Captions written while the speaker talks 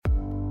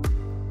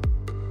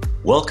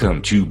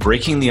Welcome to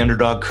Breaking the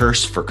Underdog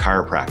Curse for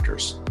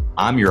Chiropractors.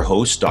 I'm your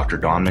host, Dr.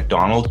 Don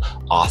McDonald,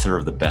 author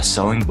of the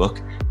best-selling book,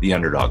 The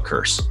Underdog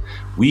Curse.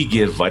 We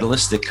give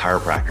vitalistic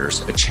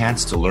chiropractors a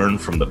chance to learn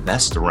from the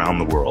best around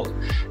the world,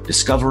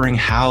 discovering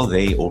how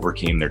they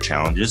overcame their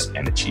challenges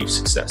and achieved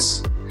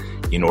success.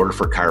 In order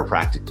for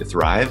chiropractic to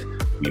thrive,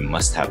 we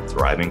must have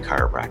thriving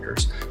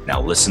chiropractors.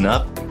 Now listen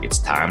up, it's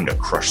time to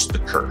crush the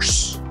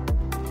curse.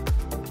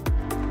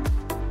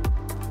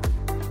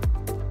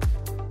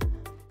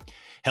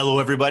 Hello,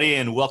 everybody,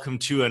 and welcome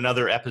to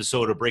another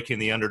episode of Breaking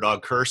the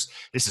Underdog Curse.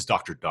 This is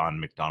Dr. Don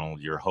McDonald,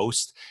 your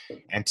host,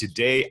 and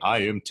today I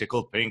am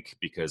tickled pink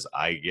because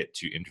I get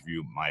to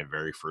interview my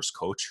very first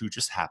coach, who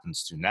just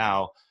happens to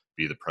now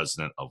be the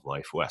president of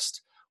Life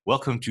West.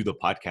 Welcome to the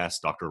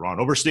podcast, Dr. Ron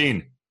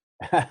Oberstein.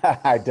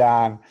 Hi,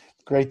 Don.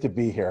 Great to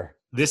be here.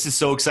 This is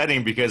so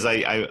exciting because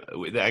I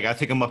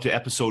think I'm up to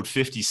episode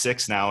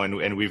 56 now,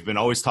 and we've been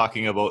always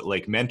talking about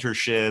like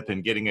mentorship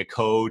and getting a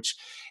coach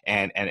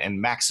and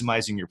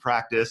maximizing your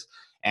practice.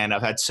 And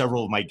I've had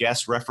several of my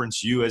guests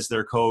reference you as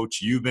their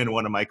coach. You've been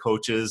one of my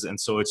coaches. And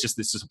so this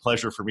is a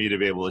pleasure for me to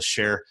be able to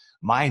share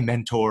my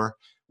mentor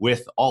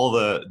with all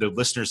the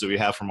listeners that we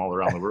have from all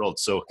around the world.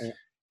 So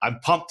I'm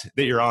pumped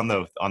that you're on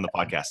the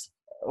podcast.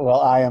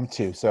 Well, I am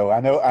too. So I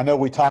know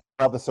we talked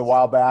about this a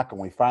while back and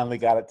we finally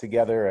got it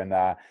together, and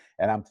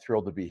I'm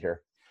thrilled to be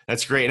here.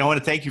 That's great. And I want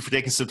to thank you for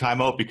taking some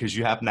time out because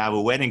you happen to have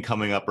a wedding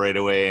coming up right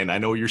away. And I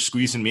know you're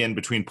squeezing me in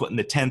between putting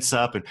the tents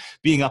up and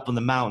being up in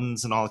the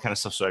mountains and all that kind of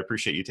stuff. So I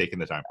appreciate you taking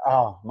the time.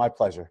 Oh, my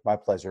pleasure. My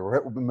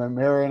pleasure.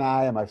 Mary and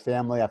I and my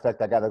family. In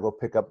fact, I got to go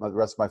pick up the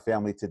rest of my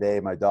family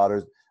today. My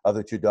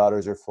other two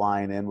daughters are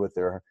flying in with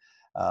their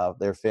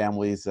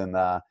families. And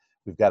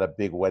we've got a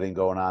big wedding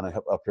going on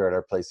up here at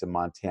our place in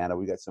Montana.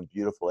 We got some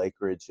beautiful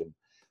acreage and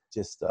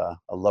just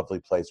a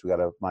lovely place. We got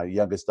my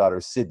youngest daughter,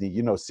 Sydney.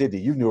 You know Sydney.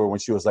 You knew her when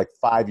she was like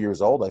 5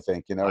 years old, I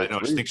think. You know, I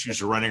think she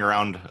was running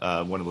around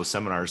one of those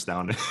seminars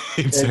down.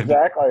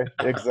 Exactly.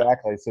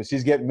 So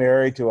she's getting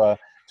married to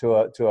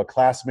a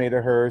classmate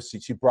of hers.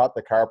 She brought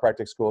the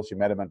chiropractic school. She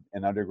met him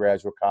in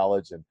undergraduate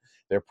college, and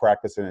they're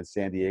practicing in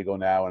San Diego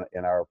now.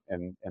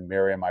 And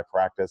Mary and my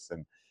practice,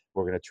 and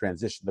we're going to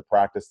transition the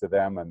practice to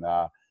them.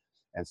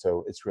 And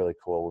so it's really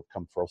cool. We've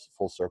come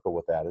full circle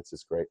with that. It's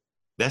just great.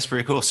 That's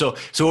pretty cool. So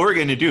what we're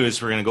going to do is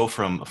we're going to go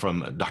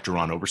from Dr.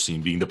 Ron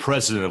Oberstein being the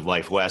president of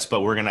Life West, but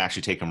we're going to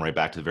actually take him right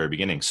back to the very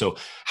beginning. So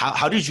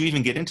how did you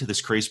even get into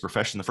this crazy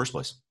profession in the first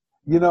place?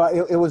 You know,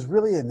 it was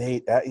really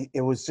innate.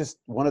 It was just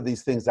one of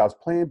these things. I was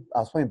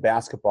playing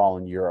basketball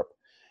in Europe,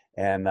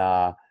 and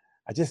I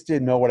just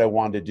didn't know what I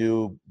wanted to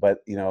do. But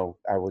you know,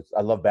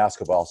 I love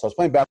basketball, so I was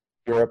playing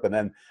basketball in Europe, and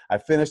then I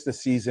finished the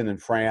season in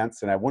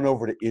France, and I went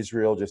over to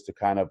Israel just to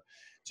kind of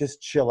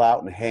just chill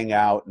out and hang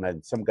out. And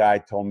then some guy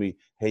told me,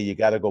 "Hey, you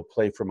got to go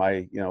play for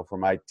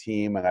my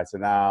team." And I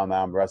said, "No,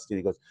 I'm rusty."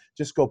 He goes,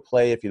 "Just go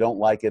play. If you don't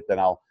like it, then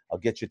I'll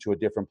get you to a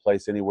different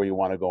place anywhere you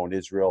want to go in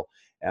Israel."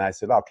 And I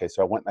said, "Okay."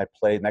 So I went and I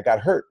played, and I got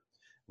hurt,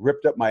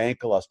 ripped up my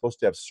ankle. I was supposed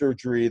to have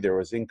surgery. There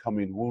was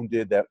incoming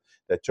wounded that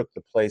took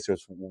the place. There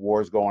was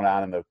wars going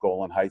on in the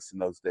Golan Heights in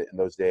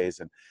those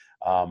days,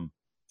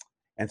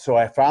 and so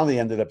I finally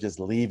ended up just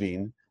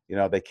leaving. You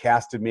know, they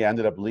casted me. I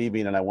ended up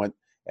leaving, and I went.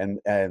 And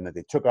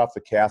they took off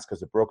the cast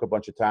because it broke a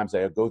bunch of times.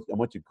 I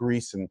went to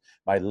Greece, and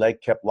my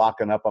leg kept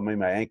locking up on me,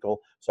 my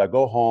ankle. So I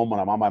go home,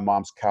 and I'm on my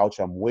mom's couch.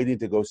 I'm waiting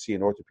to go see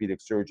an orthopedic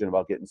surgeon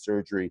about getting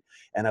surgery.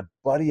 And a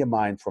buddy of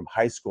mine from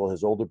high school,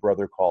 his older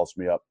brother, calls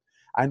me up.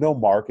 I know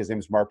Mark. His name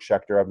is Mark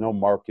Schechter. I've known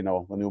Mark, I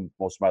knew him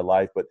most of my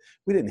life, but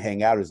we didn't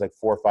hang out. He was like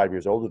 4 or 5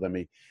 years older than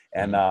me.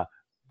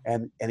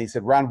 And he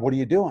said, "Ron, what are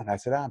you doing?" I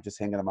said, "I'm just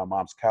hanging on my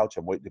mom's couch.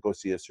 I'm waiting to go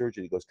see a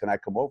surgeon." He goes, "Can I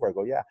come over?" I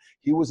go, "Yeah."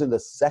 He was in the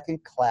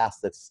second class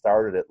that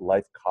started at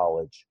Life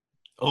College.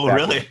 Oh,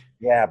 really?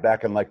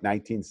 Back in like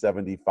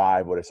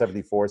 1975,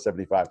 74,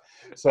 75.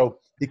 So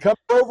he comes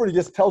over and he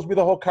just tells me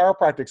the whole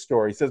chiropractic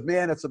story. He says,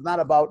 "Man, it's not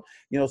about,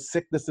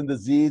 sickness and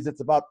disease. It's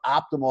about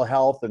optimal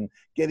health and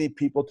getting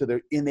people to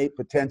their innate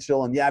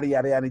potential and yada,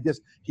 yada, yada."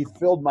 He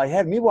filled my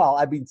head. Meanwhile,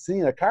 I've been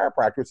seeing a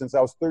chiropractor since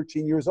I was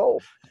 13 years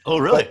old. Oh,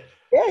 really? But,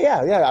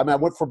 yeah. I mean,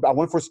 I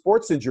went for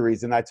sports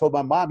injuries, and I told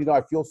my mom,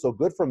 I feel so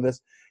good from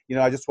this.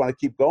 I just want to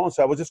keep going.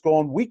 So I was just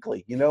going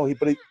weekly,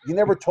 but he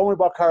never told me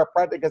about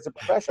chiropractic as a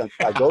profession.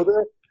 I go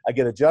there, I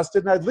get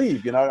adjusted, and I'd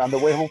leave, on the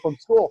way home from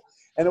school.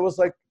 And it was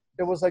like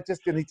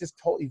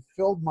he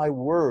filled my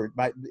word.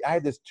 I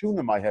had this tune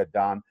in my head,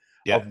 Don,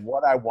 of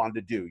what I wanted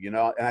to do,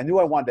 and I knew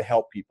I wanted to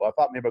help people. I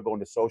thought maybe I'd go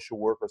into social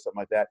work or something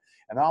like that.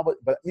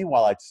 But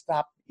meanwhile, I'd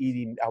stopped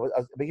eating.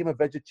 I became a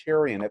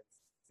vegetarian at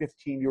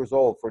 15 years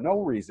old for no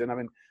reason. I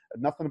mean,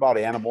 nothing about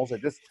animals.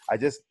 I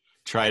just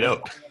tried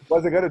out.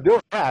 Wasn't going to do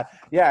it.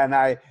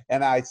 Yeah.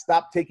 And I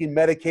stopped taking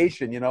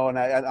medication, and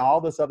all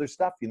this other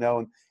stuff,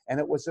 and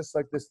it was just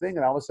like this thing.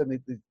 And all of a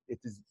sudden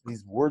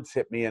these words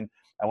hit me, and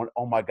I went,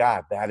 "Oh my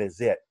God, that is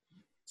it."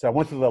 So I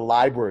went to the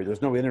library.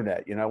 There's no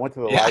internet, I went to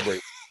the library.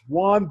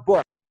 One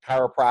book,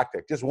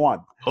 chiropractic, just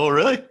one. Oh,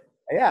 really?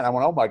 Yeah. And I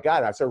went, "Oh my God."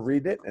 And I started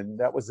reading it, and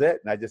that was it.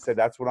 And I just said,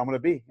 that's what I'm going to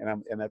be.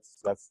 And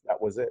that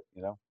was it,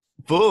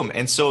 Boom.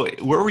 And so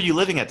where were you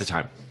living at the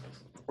time?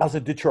 I was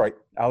in Detroit.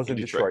 I was In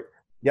in Detroit.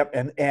 Detroit.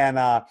 Yep. And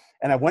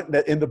I went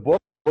in the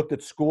book, looked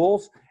at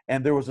schools,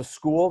 and there was a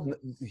school.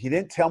 He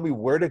didn't tell me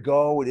where to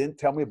go. He didn't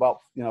tell me about,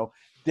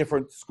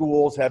 different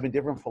schools having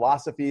different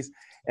philosophies.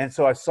 And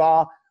so I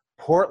saw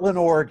Portland,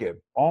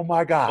 Oregon. Oh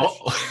my gosh.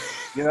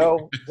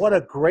 Oh, What a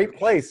great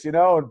place, and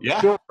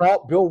yeah.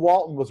 Bill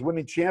Walton was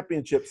winning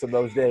championships in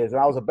those days. And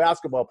I was a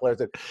basketball player. I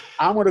said,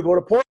 I'm going to go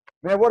to Portland.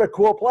 Man, what a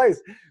cool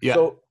place. Yeah.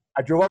 So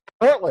I drove up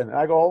to Portland and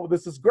I go, oh,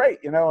 this is great,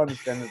 and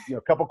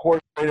a couple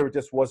quarters later, it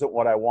just wasn't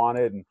what I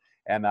wanted.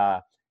 And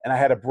I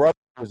had a brother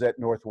who was at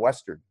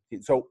Northwestern.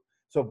 So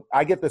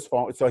I get this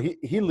phone. So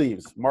he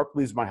leaves. Mark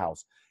leaves my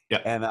house. Yeah.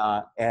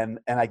 And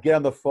I get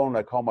on the phone and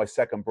I call my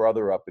second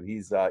brother up, and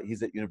he's at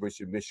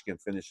University of Michigan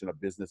finishing a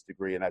business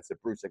degree. And I said,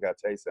 Bruce, I got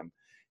to tell you something.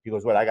 He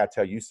goes, what? I got to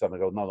tell you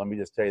something. I go, no, let me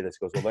just tell you this.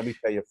 He goes, well, let me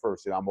tell you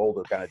first. I'm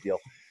older kind of deal.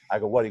 I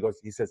go, what?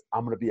 He says,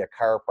 I'm going to be a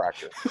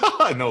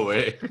chiropractor. No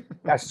way.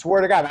 I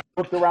swear to God, I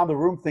looked around the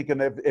room thinking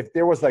if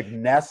there was like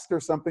Nest or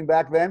something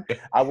back then,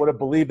 I would have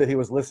believed that he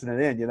was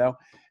listening in, And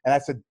I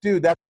said,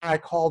 dude, that's why I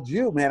called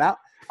you, man.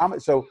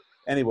 So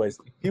anyways,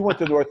 he went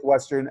to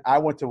Northwestern. I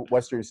went to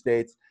Western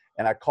States.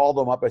 And I called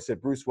him up. I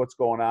said, Bruce, what's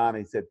going on?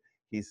 I said,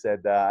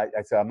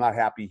 I'm not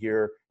happy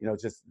here.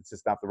 It's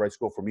just not the right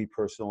school for me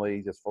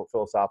personally. Just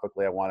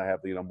philosophically, I want to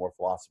have, more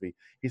philosophy.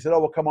 He said, oh,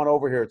 well, come on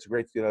over here. It's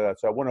great. So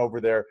I went over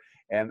there,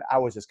 and I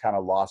was just kind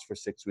of lost for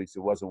 6 weeks.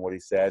 It wasn't what he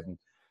said. And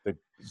the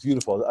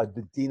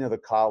the dean of the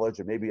college,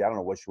 or maybe, I don't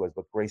know what she was,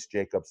 but Grace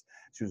Jacobs,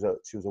 she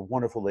was a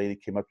wonderful lady,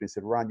 came up to me and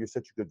said, Ron, you're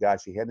such a good guy.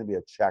 She handed me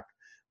a check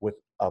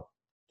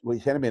he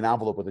handed me an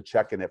envelope with a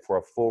check in it for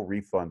a full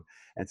refund,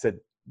 and said,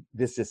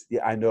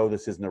 I know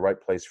this isn't the right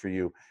place for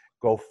you.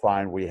 Go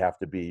find where you have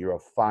to be. You're a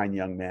fine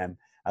young man.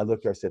 I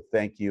looked there, I said,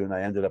 thank you. And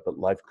I ended up at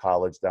Life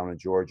College down in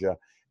Georgia.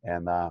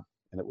 And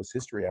it was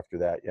history after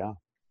that. Yeah.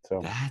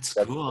 So that's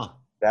cool.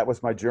 That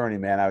was my journey,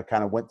 man. I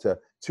kind of went to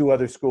 2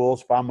 other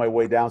schools, found my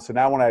way down. So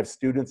now when I have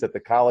students at the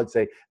college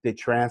say they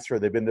transfer,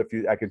 they've been there a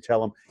few, I can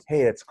tell them,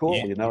 hey, it's cool.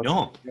 Yeah,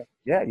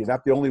 Yeah. You're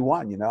not the only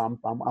one,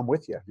 I'm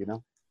with you,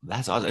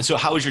 That's awesome. So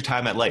how was your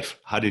time at Life?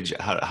 How did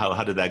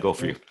that go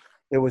for you?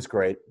 It was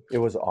great. It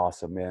was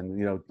awesome,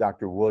 man.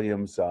 Dr.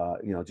 Williams,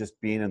 just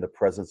being in the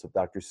presence of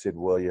Dr. Sid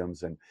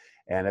Williams, and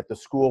at the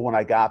school when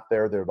I got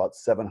there were about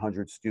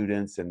 700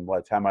 students, and by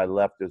the time I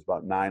left, there was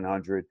about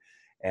 900,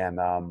 and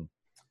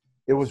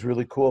it was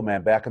really cool,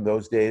 man. Back in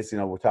those days,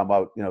 we're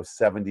talking about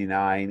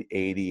 79,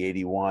 80,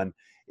 81.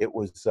 It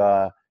was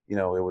it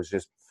was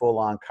just full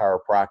on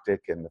chiropractic,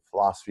 and the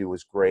philosophy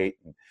was great,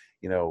 and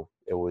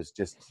it was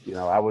just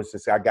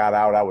I got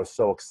out. I was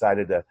so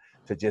excited to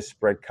just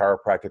spread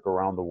chiropractic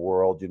around the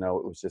world. It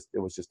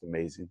was just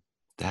amazing.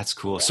 That's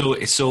cool.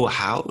 Yeah. So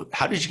how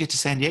did you get to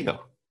San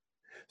Diego?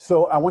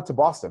 So I went to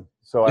Boston.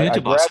 So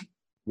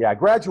I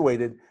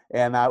graduated,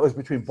 and it was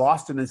between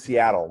Boston and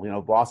Seattle.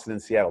 Boston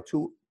and Seattle,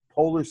 2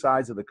 polar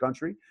sides of the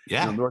country.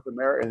 Yeah. North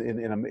America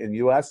in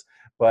U.S.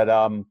 But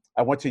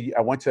I went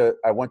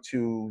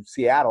to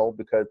Seattle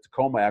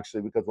Tacoma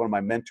actually, because one of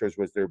my mentors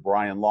was there,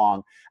 Brian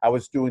Long. I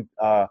was doing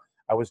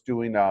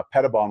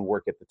Pettibon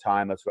work at the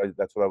time. That's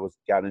what I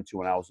got into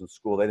when I was in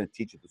school. They didn't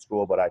teach at the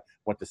school, but I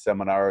went to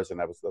seminars, and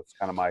that's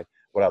kind of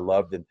what I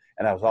loved. And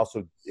I was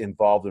also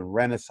involved in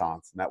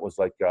Renaissance, and that was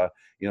like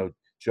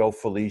Joe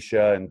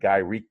Felicia and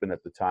Guy Reekman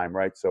at the time,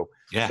 right? So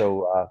yeah.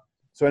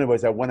 So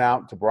anyways, I went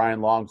out to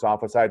Brian Long's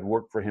office. I'd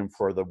worked for him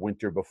for the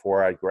winter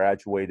before I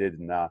graduated,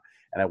 and I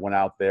went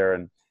out there,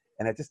 and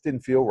it just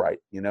didn't feel right.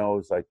 It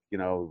was like,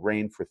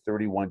 rained for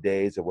 31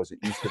 days. I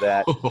wasn't used to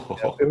that.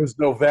 It was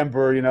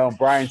November, and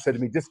Brian said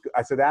to me,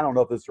 I said, I don't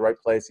know if this is the right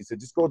place. He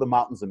said, just go to the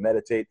mountains and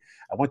meditate.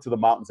 I went to the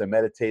mountains and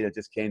meditated. It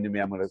just came to me,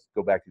 I'm going to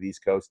go back to the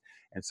East Coast.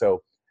 And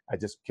so I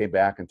just came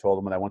back and told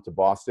him, and I went to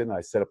Boston.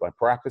 I set up my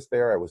practice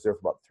there. I was there for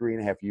about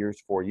 3.5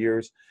 years, 4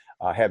 years.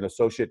 I had an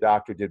associate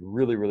doctor, did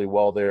really, really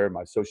well there.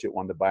 My associate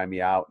wanted to buy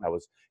me out, and I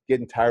was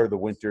getting tired of the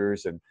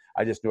winters, and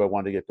I just knew I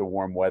wanted to get to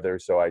warm weather.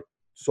 So I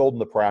sold in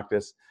the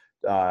practice.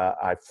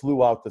 I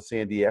flew out to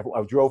San Diego.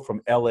 I drove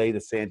from LA to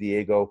San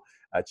Diego.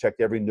 I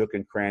checked every nook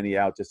and cranny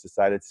out, just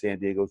decided San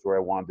Diego is where I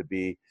wanted to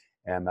be.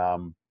 And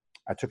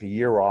I took a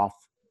year off.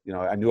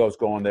 I knew I was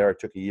going there. I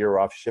took a year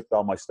off, shipped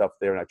all my stuff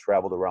there, and I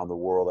traveled around the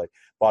world. I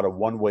bought a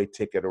one-way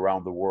ticket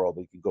around the world.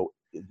 You could go,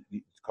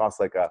 it cost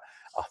like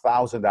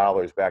 $1,000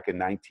 back in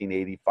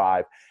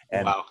 1985.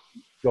 And wow.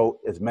 Go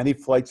as many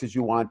flights as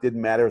you want.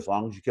 Didn't matter as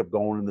long as you kept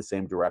going in the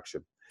same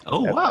direction.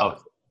 Oh,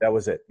 wow. That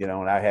was it,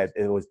 and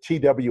it was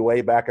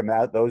TWA back in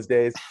those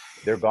days.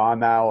 They're gone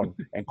now,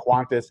 and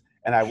Qantas.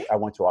 And I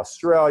went to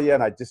Australia,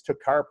 and I just took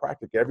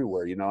chiropractic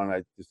everywhere, and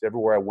I just,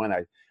 everywhere I went,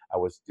 I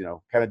was,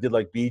 kind of did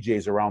like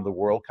BJ's around the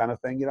world kind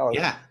of thing,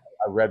 Yeah.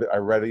 I read,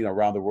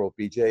 around the world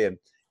BJ,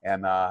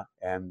 and I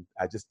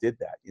just did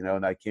that,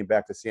 and I came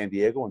back to San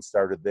Diego and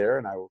started there,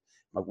 and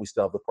we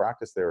still have the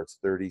practice there. It's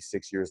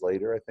 36 years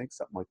later, I think,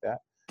 something like that.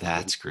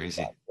 That's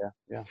crazy.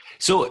 Yeah.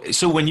 So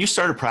when you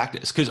started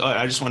practice, because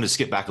I just wanted to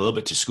skip back a little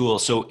bit to school.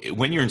 So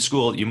when you're in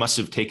school, you must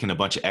have taken a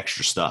bunch of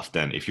extra stuff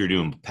then. If you're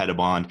doing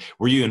Pettibon,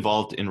 were you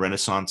involved in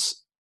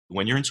Renaissance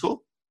when you're in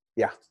school?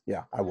 Yeah,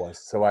 I was.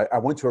 So I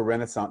went to a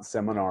Renaissance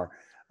seminar.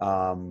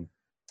 I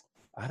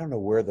don't know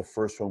where the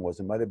first one was.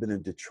 It might have been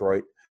in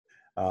Detroit.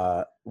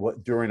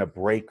 During a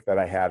break that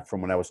I had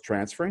from when I was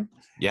transferring,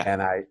 Yeah.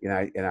 and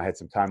I had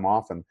some time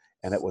off, and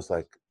it was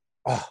like,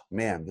 oh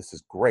man, this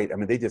is great. I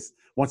mean, they just,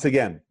 once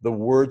again, the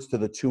words to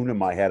the tune in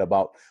my head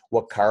about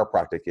what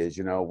chiropractic is.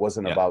 It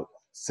wasn't Yeah. about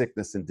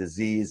sickness and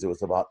disease. It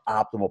was about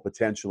optimal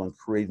potential and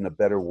creating a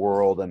better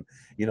world, and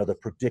the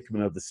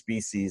predicament of the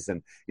species,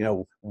 and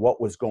what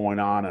was going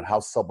on, and how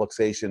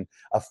subluxation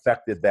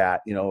affected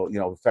that.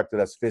 Affected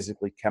us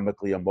physically,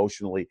 chemically,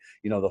 emotionally.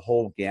 The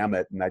whole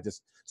gamut. And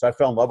so I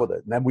fell in love with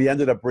it. And then we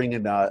ended up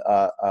bringing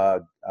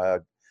Joe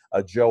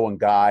and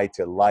Guy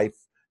to Life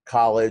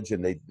College,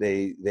 and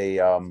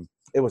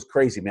it was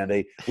crazy, man.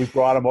 We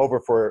brought them over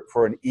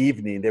for an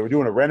evening. They were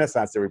doing a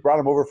Renaissance there. We brought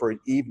them over for an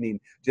evening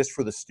just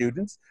for the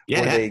students,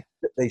 where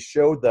they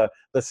showed the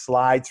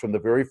slides from the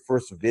very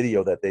first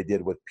video that they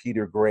did with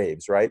Peter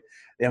Graves, right?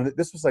 And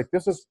this was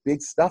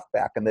big stuff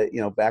back in the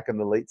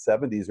late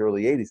 70s,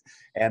 early 80s.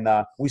 And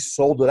we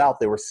sold it out.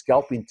 They were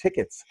scalping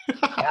tickets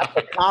at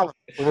the college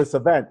for this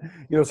event.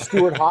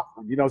 Stuart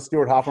Hoffman,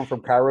 Stuart Hoffman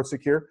from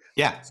Chirosecure.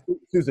 Yeah.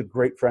 Stu's a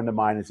great friend of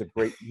mine. He's done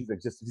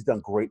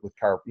great with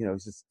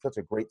he's just such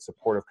a great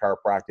supporter of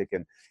chiropractic.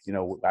 And,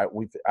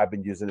 I've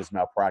been using his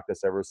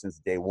malpractice ever since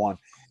day one.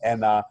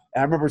 And I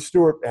remember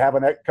Stuart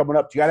having that coming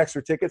up. Do you got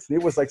extra tickets? And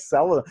he was like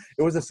selling.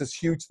 It was just this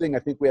huge thing. I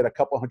think we had a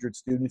couple hundred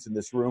students in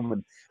this room,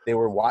 and they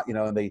were,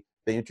 and they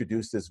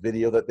introduced this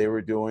video that they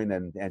were doing,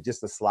 and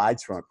just the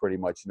slides from it, pretty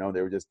much.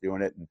 They were just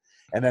doing it,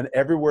 and then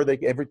every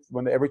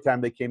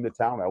time they came to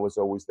town, I was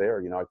always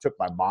there. I took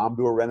my mom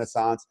to a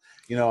Renaissance.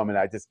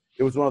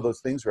 It was one of those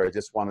things where I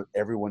just wanted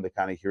everyone to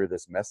kind of hear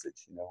this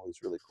message. It was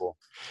really cool.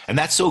 And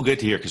that's so good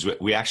to hear, because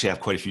we actually have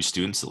quite a few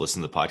students that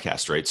listen to the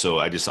podcast, right? So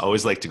I just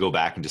always like to go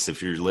back and just,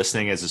 if you're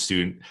listening as a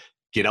student,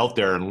 get out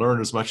there and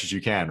learn as much as you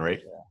can,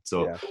 right? Yeah.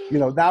 So,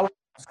 now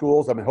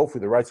schools, hopefully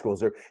the right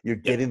schools, you're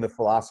getting the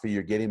philosophy,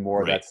 you're getting more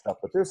of that stuff,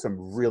 but there's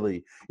some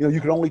really, you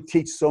can only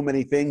teach so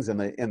many things in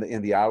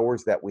the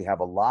hours that we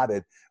have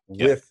allotted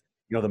with,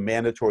 the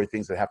mandatory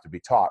things that have to be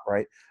taught,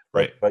 right?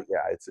 But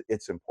yeah,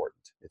 it's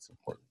important. It's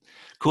important.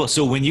 Cool.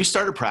 So when you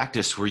started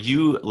practice, were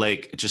you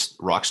like just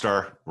rock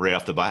star right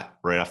off the bat?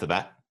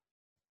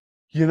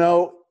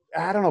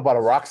 I don't know about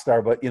a rock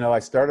star, but I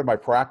started my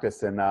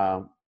practice, and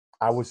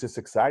I was just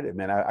excited,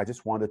 man. I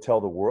just wanted to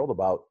tell the world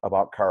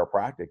about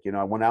chiropractic.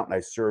 I went out and I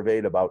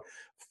surveyed about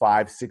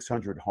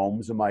 500-600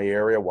 homes in my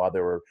area while they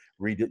were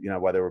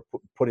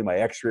putting my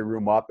X-ray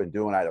room up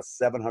and I had a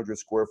 700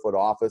 square foot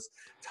office,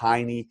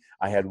 tiny.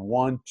 I had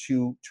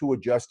two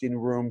adjusting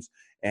rooms,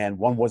 and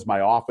one was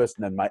my office,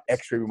 and then my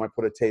X-ray room I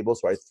put a table,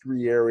 so I had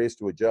 3 areas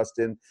to adjust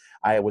in.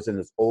 I was in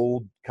this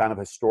old kind of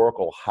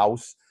historical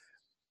house.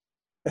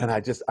 And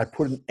I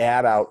put an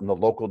ad out in the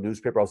local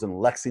newspaper. I was in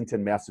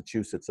Lexington,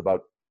 Massachusetts,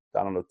 about,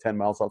 10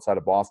 miles outside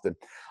of Boston.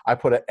 I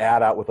put an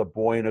ad out with a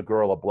boy and a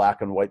girl, a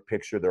black and white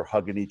picture. They're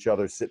hugging each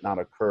other, sitting on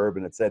a curb.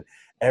 And it said,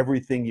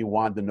 everything you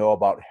wanted to know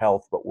about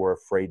health, but were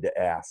afraid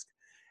to ask.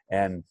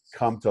 And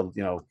come to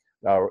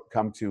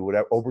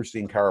whatever,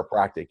 Oberstein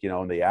Chiropractic,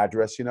 and the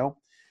address,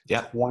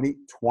 Yeah.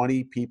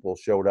 20 people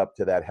showed up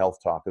to that health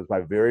talk. It was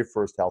my very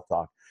first health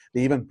talk.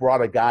 They even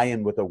brought a guy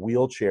in with a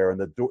wheelchair,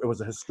 and it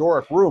was a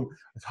historic room,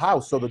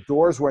 house. So the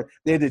doors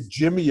they had to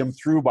jimmy him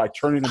through by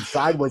turning him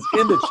sideways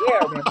in the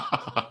chair. Man.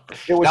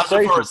 It was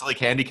crazy. It's like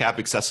handicap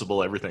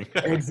accessible, everything.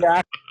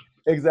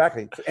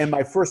 Exactly. And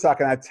my first talk,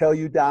 and I tell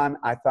you, Don,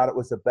 I thought it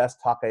was the best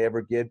talk I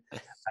ever did.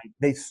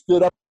 They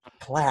stood up and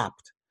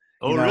clapped.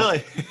 Oh,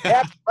 really?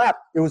 Clapped.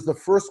 It was the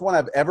first one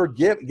I've ever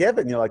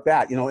given, like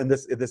that, in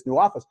this new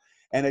office.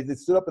 And they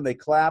stood up and they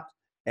clapped,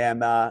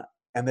 and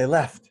they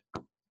left.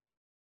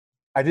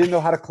 I didn't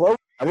know how to close.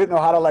 I didn't know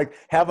how to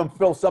have them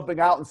fill something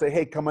out and say,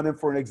 hey, come on in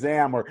for an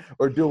exam or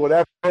do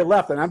whatever. They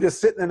left, and I'm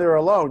just sitting in there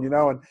alone,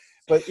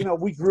 But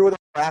we grew the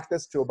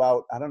practice to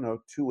about,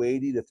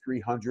 280 to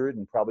 300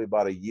 in probably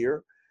about a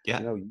year.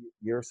 Yeah.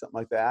 Year or something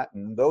like that.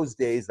 And those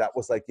days, that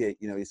was like it.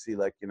 You see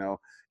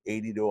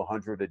 80 to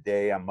 100 a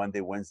day on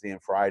Monday, Wednesday,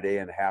 and Friday,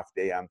 and a half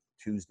day on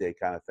Tuesday,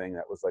 kind of thing.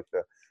 That was like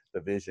the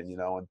vision,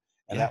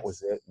 and that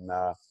was it. And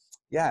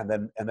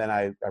and then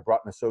I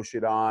brought an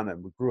associate on,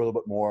 and we grew a little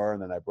bit more,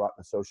 and then I brought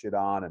an associate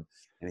on, and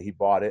he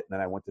bought it, and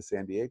then I went to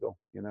San Diego,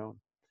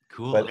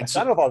 Cool. But I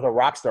don't know if I was a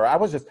rock star. I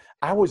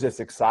was just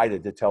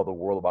excited to tell the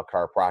world about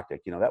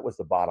chiropractic. That was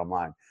the bottom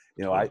line.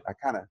 I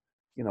kind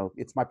of,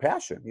 it's my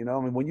passion.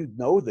 When you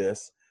know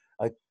this,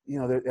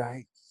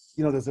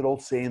 there's an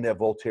old saying that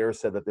Voltaire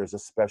said, that there's a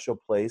special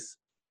place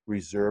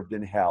reserved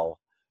in hell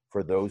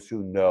for those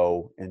who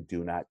know and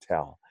do not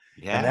tell.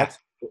 Yeah.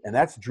 And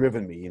that's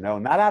driven me,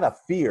 not out of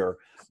fear,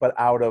 but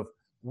out of,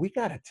 we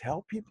got to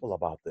tell people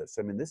about this.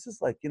 This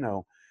is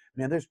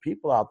man, there's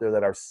people out there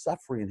that are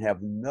suffering and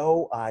have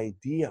no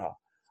idea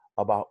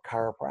about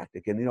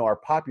chiropractic. And, our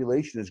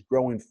population is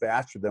growing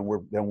faster than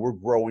we're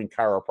growing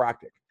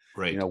chiropractic.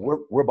 Right.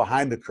 We're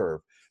behind the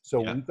curve.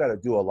 So Yeah. we've got to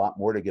do a lot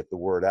more to get the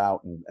word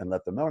out and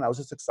let them know. And I was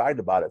just excited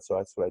about it. So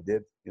that's what I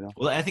did, you know.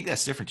 Well, I think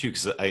that's different too,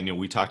 because I know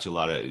we talked to a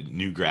lot of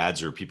new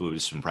grads or people who've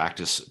just been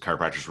practice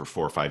chiropractors for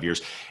 4 or 5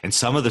 years, and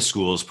some of the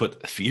schools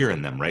put fear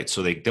in them, right?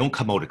 So they don't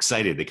come out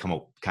excited; they come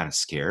out kind of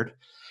scared.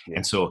 Yeah.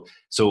 And so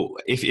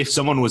if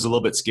someone was a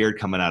little bit scared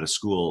coming out of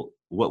school,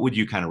 what would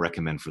you kind of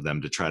recommend for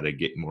them to try to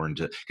get more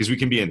into? Because we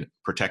can be in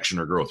protection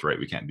or growth, right?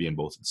 We can't be in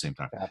both at the same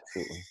time.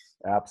 Absolutely.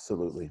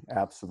 Absolutely.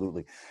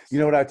 Absolutely. You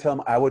know what I tell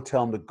them? I would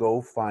tell them to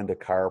go find a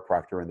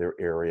chiropractor in their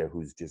area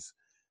who's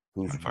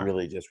On fire.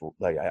 really just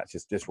like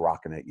just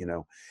rocking it, you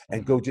know,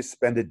 and go just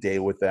spend a day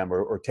with them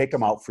or take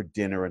them out for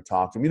dinner and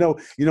talk to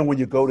them. When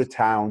you go to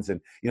towns and,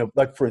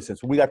 like for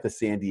instance, when we got to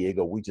San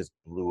Diego, we just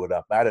blew it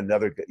up. I had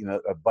another,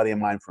 a buddy of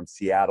mine from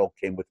Seattle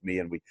came with me,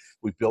 and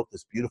we built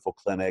this beautiful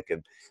clinic,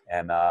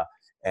 and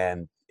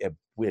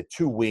we had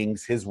two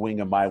wings, his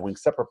wing and my wing,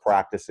 separate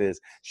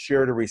practices,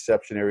 shared a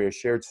reception area,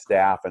 shared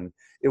staff, and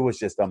it was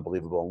just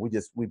unbelievable. And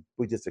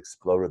we just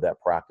exploded that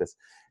practice,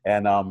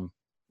 and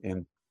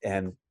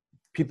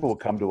people would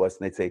come to us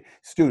and they'd say,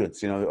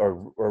 students,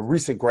 or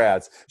recent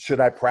grads,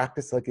 should I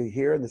practice like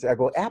here? And I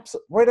go,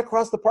 absolutely, right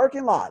across the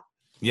parking lot.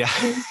 Yeah.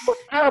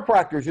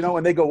 Chiropractors,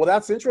 and they go, well,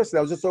 that's interesting.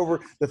 I was just over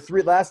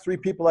the last three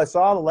people I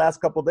saw the last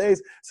couple of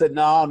days said,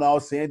 no,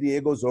 San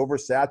Diego's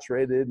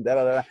oversaturated. And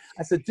da.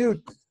 I said,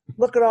 dude,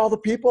 look at all the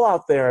people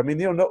out there. I mean,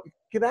 no,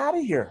 get out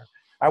of here.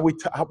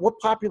 What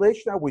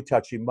population are we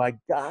touching? My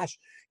gosh,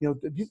 you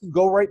can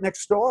go right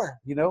next door,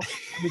 I mean,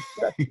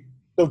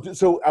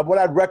 So what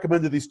I'd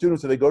recommend to these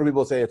students, if they go to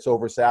people and say it's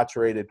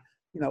oversaturated,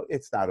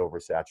 it's not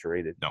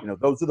oversaturated. No.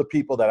 Those are the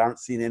people that aren't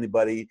seeing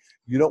anybody.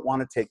 You don't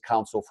want to take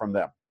counsel from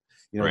them.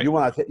 Right. You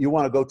want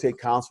to go take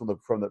counsel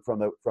from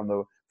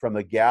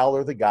the gal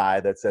or the guy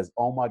that says,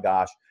 oh my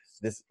gosh,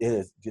 this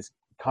is just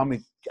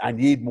coming. I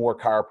need more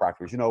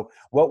chiropractors.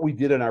 What we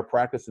did in our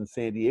practice in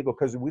San Diego,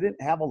 because we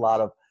didn't have a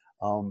lot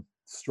of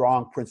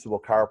strong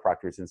principal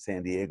chiropractors in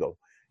San Diego.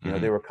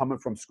 They were coming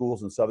from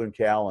schools in Southern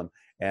Cal,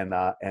 and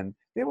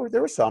there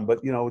were some, but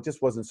it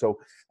just wasn't so.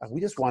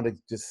 We just wanted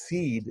to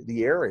seed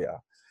the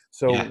area,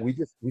 so Yeah.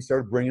 we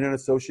started bringing in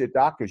associate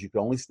doctors. You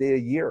could only stay a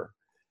year,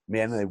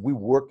 man. And we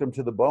worked them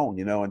to the bone,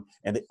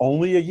 and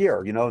only a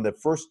year. In the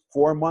first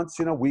 4 months,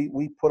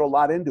 we put a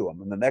lot into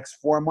them. In the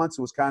next 4 months,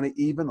 it was kind of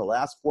even. The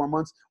last 4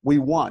 months, we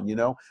won,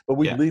 but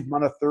we'd leave them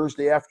on a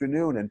Thursday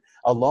afternoon and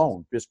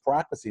alone, just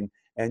practicing,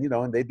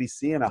 and they'd be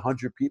seeing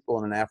 100 people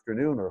in an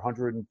afternoon or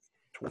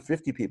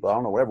 150 people. I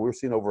don't know, whatever. We were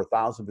seeing over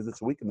 1,000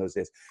 visits a week in those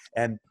days.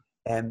 And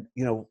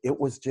it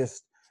was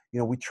just,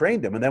 we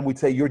trained them, and then we'd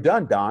say, you're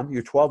done, Don.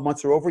 Your 12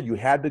 months are over. You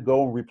had to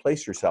go and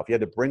replace yourself. You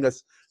had to bring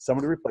us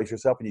someone to replace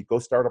yourself, and you go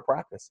start a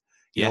practice.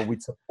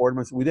 We'd support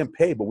them. We didn't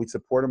pay, but we'd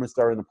support them and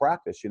start in the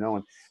practice,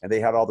 and they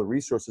had all the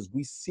resources.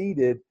 We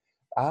seeded,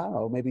 I don't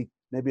know, maybe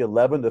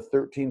 11 to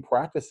 13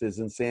 practices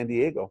in San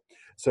Diego.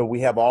 So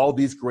we have all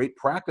these great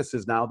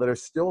practices now that are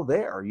still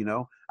there.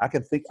 I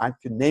can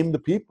name the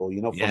people,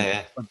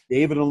 from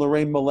David and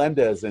Lorraine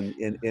Melendez, and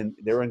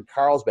they're in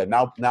Carlsbad.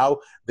 Now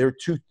their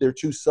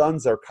two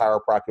sons are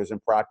chiropractors in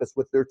practice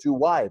with their two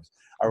wives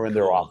are in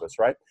their office,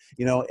 right?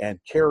 And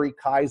Carrie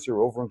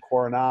Kaiser over in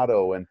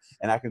Coronado, and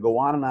I can go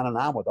on and on and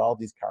on with all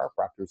these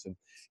chiropractors,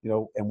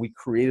 and we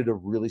created a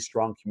really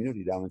strong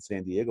community down in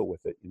San Diego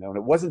with it, and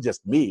it wasn't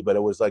just me, but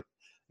it was like,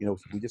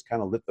 we just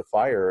kind of lit the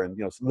fire and,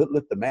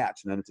 lit the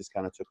match, and then it just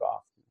kind of took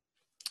off.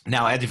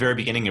 Now, at the very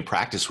beginning of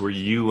practice, were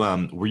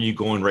you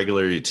going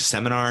regularly to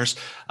seminars?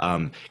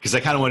 Because I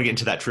kind of want to get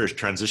into that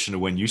transition to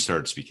when you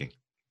started speaking.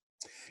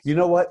 You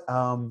know what?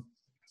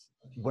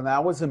 When I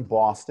was in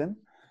Boston,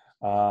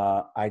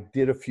 I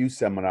did a few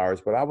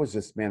seminars, but I was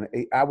just, man,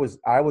 I was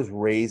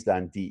raised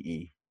on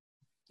DE,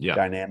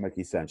 Dynamic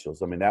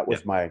Essentials. I mean, that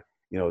was my,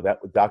 that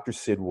Dr.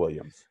 Sid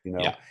Williams, and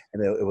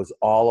it was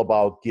all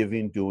about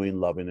giving, doing,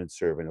 loving, and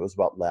serving. It was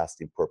about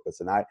lasting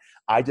purpose. And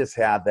I just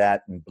had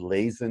that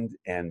emblazoned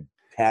and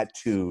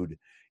tattooed,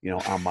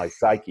 on my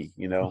psyche,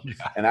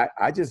 and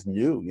I just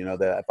knew,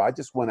 that if I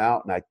just went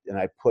out and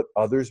I put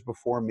others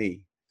before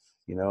me,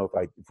 if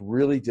I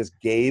really just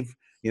gave,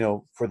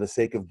 for the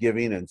sake of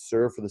giving, and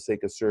serve for the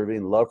sake of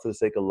serving, love for the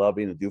sake of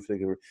loving, and do for the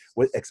sake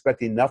of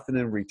expecting nothing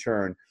in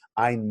return,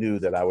 I knew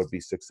that I would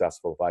be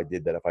successful if I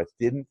did that. If I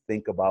didn't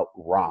think about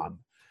Ron,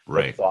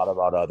 but thought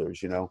about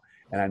others,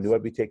 and I knew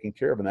I'd be taken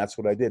care of, and that's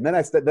what I did. And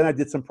then I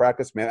did some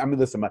practice, man. I mean,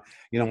 listen,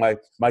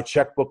 my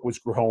checkbook was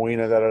growing.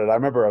 And I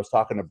remember I was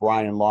talking to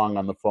Brian Long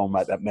on the phone,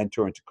 that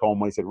mentor in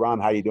Tacoma. He said, "Ron,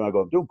 how you doing?" I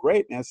go, "I'm doing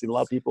great, man. I've seen a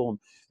lot of people." And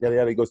yada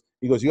yada. He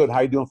goes, "Good.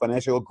 How you doing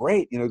financially?" I go,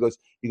 "Great." He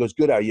goes,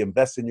 "Good. Are you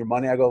investing your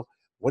money?" I go,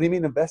 "What do you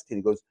mean investing?"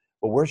 He goes,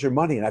 "Well, where's your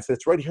money?" And I said,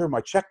 "It's right here in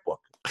my checkbook."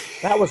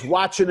 That was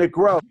watching it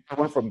grow. I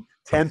went from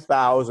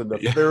 10,000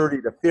 to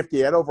 30 to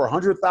 50. I had over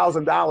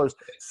 $100,000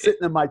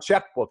 sitting in my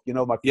checkbook.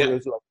 My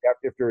years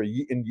after a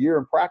year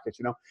in practice.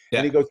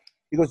 And he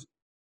goes,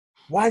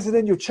 "Why is it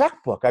in your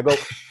checkbook?" I go,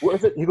 "Where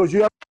is it?" He goes,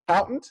 "You have an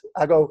accountant?"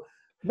 I go,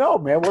 "No,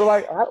 man.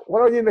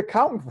 What are you an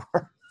accountant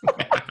for?"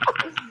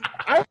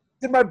 I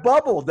did my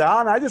bubble,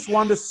 Don. I just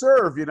wanted to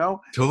serve.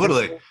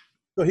 Totally.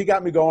 So he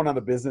got me going on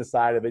the business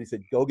side of it. He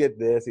said, go get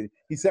this.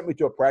 He sent me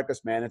to a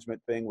practice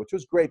management thing, which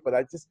was great, but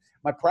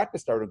my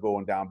practice started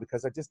going down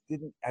because I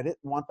didn't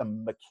want the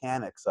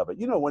mechanics of it.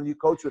 You know, when you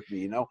coach with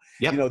me,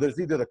 Yep. there's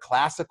either the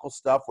classical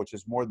stuff, which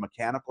is more the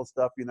mechanical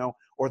stuff,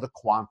 or the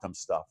quantum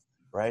stuff,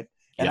 right?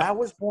 And Yep. I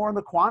was more in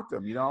the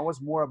quantum, I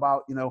was more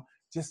about,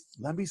 just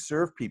let me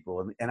serve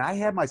people. And I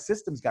had my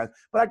systems guys,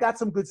 but I got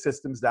some good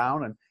systems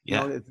down, and,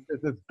 Yeah.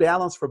 it's a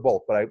balance for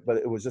both, but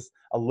it was just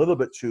a little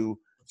bit too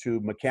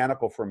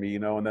mechanical for me,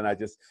 and then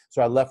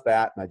so I left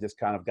that, and I just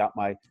kind of got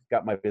my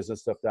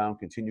business stuff down,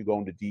 continued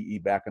going to DE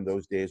back in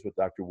those days with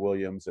Dr.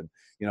 Williams. And,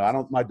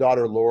 my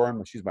daughter,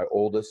 Lauren, she's my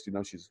oldest,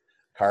 she's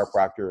a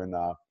chiropractor and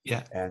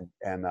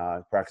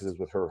practices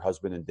with her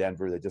husband in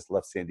Denver. They just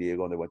left San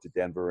Diego and they went to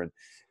Denver.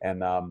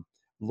 And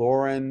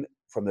Lauren,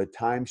 from the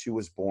time she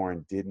was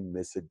born, didn't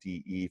miss a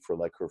DE for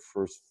like her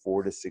first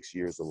 4 to 6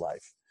 years of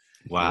life.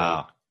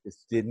 Wow.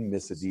 Just didn't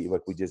miss a DE.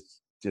 Like we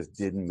just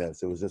didn't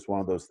miss. It was just one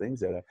of those things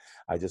that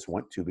I just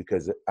went to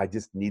because I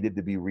just needed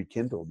to be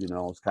rekindled.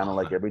 It's kind of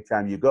like every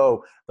time you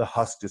go, the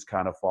husk just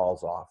kind of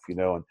falls off,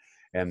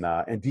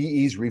 and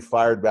DE's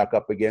refired back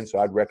up again. So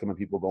I'd recommend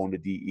people going to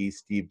DE,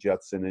 Steve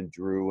Judson and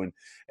Drew and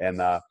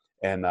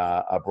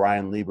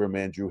Brian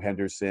Lieberman, Drew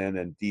Henderson,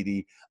 and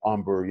Dee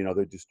Umber.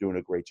 They're just doing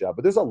a great job.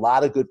 But there's a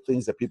lot of good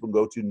things that people can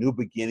go to. New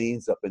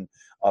Beginnings up in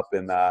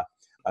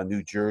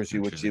New Jersey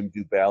with Jim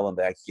Dubell and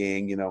that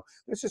gang.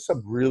 There's just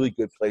some really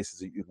good places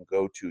that you can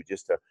go to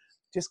just to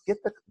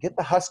get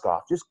the husk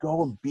off. Just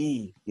go and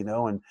be,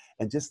 and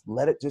just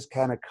let it just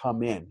kind of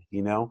come in,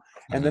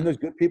 And then there's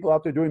good people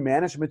out there doing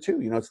management too.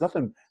 It's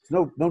nothing. It's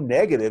no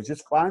negative.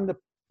 Just find the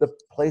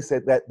place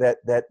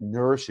that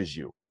nourishes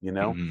you.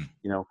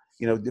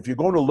 If you're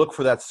going to look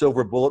for that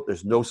silver bullet,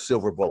 there's no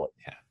silver bullet.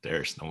 Yeah,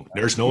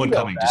 there's no one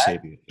coming to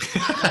save you.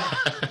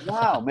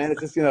 Wow, man,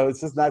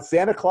 it's just not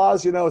Santa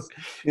Claus.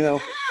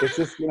 It's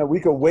just we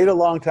could wait a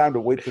long time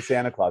to wait for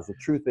Santa Claus. The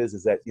truth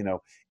is that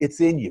it's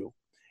in you,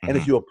 and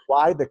if you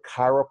apply the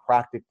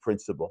chiropractic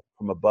principle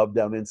from above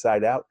down,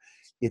 inside out,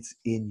 it's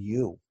in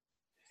you.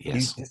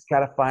 Yes. You just got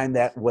to find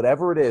that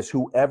whatever it is,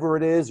 whoever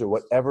it is, or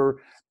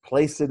whatever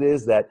place it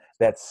is that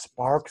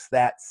sparks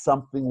that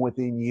something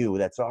within you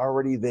that's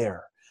already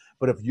there.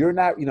 But if you're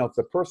not, if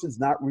the person's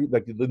not reading,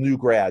 like the new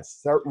grads,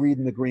 start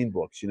reading the green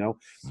books,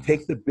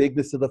 take the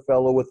bigness of the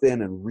fellow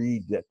within and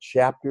read that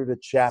chapter to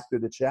chapter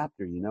to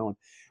chapter,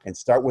 and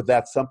start with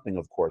that something,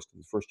 of course,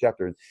 the first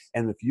chapter.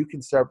 And if you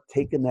can start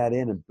taking that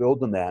in and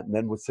building that, and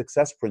then with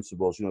success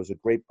principles, there's a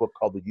great book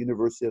called The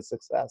University of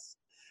Success.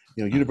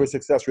 University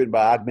of Success, written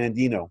by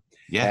Agmandino.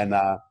 Yeah. And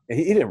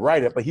he didn't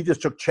write it, but he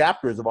just took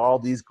chapters of all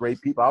these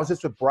great people. I was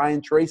just with Brian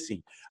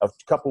Tracy a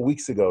couple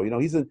weeks ago. He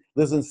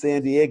lives in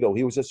San Diego.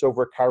 He was just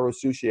over at Cairo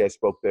Sushi. I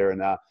spoke there,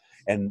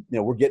 and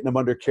we're getting him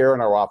under care in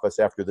our office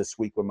after this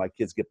week when my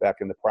kids get back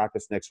into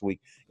practice next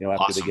week.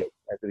 After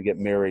they get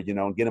married,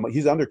 and get him.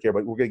 He's under care,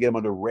 but we're going to get him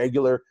under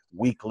regular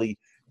weekly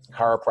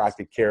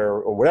chiropractic care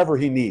or whatever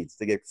he needs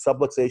to get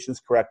subluxations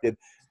corrected,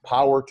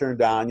 power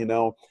turned on, and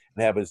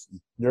have his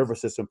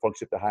nervous system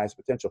function at the highest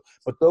potential.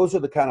 But those are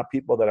the kind of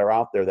people that are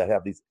out there that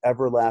have these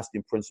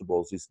everlasting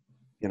principles, these,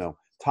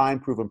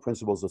 time-proven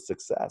principles of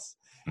success.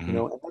 And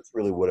that's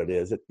really what it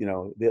is.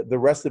 The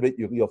rest of it,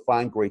 you'll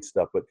find great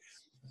stuff. But,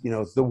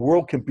 the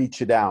world can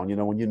beat you down.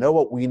 When you know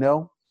what we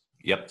know.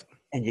 Yep.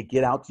 And you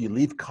get out, you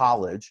leave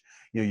college,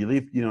 you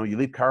leave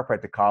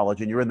chiropractic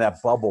college, and you're in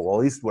that bubble. Well,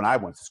 at least when I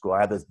went to school,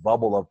 I had this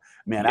bubble of,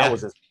 man,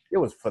 it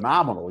was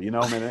phenomenal, man.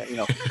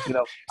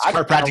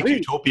 Chiropractic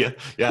utopia.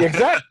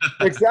 Yeah.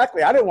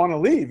 Exactly. I didn't want to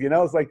leave,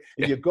 It's like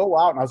if you go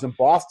out, and I was in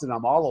Boston,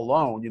 I'm all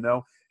alone,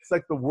 It's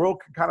like the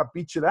world can kind of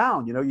beat you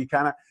down, you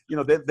kind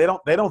of,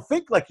 they don't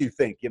think like you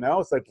think,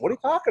 It's like, what are you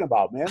talking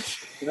about, man?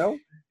 So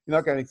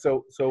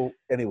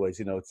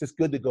anyways, it's just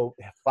good to go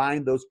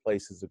find those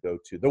places to go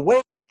to. The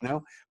way,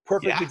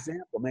 perfect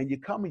example, man. You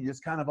come and you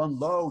just kind of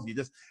unload. You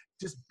just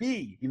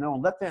be,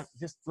 and let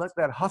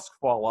that husk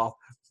fall off.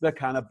 That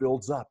kind of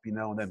builds up, and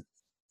then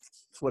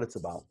that's what it's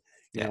about,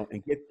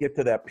 and get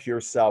to that pure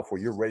self where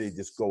you're ready to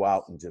just go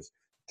out and just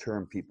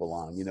turn people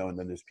on, and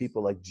then there's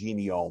people like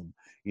Jeannie Ohm,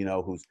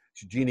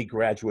 Jeannie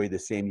graduated the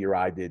same year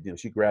I did.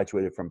 She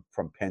graduated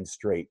from Penn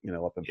State,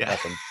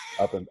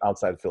 up in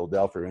outside of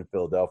Philadelphia, in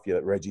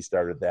Philadelphia. Reggie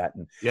started that.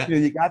 And,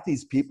 you got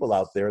these people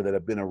out there that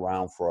have been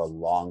around for a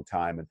long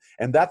time,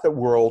 and not that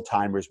we're old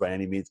timers by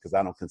any means, because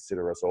I don't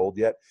consider us old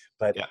yet,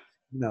 but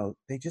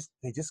they just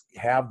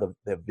have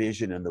the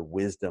vision and the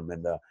wisdom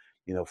and the,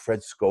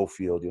 Fred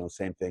Schofield,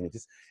 same thing.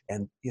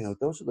 And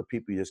those are the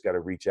people you just got to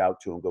reach out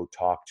to and go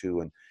talk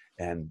to.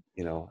 And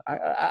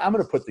I'm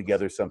going to put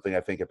together something,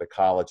 I think, at the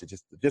college,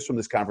 just from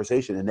this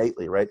conversation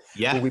innately, right?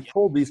 Yeah. When we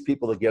pulled these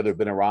people together,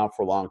 been around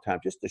for a long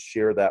time, just to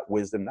share that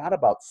wisdom, not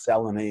about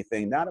selling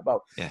anything, not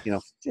about,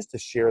 just to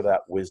share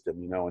that wisdom,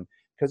 and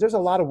because there's a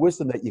lot of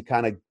wisdom that you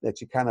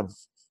kind of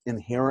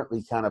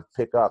inherently kind of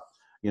pick up,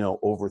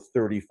 over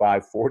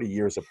 35, 40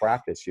 years of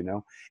practice,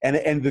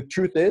 and the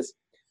truth is,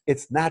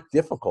 it's not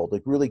difficult.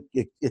 It really,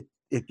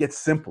 it gets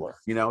simpler,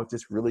 it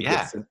just really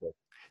gets simpler.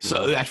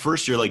 So at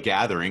first you're like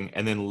gathering,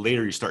 and then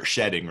later you start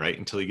shedding, right?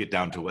 Until you get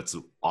down to what's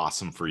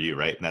awesome for you,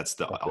 right? And that's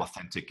the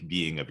authentic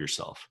being of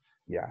yourself.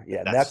 Yeah.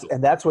 Yeah. And That's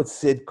that's what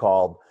Sid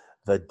called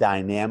the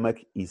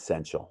dynamic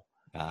essential.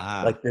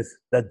 Like this,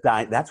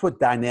 that's what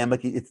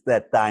dynamic, it's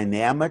that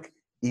dynamic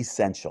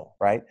essential,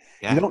 right?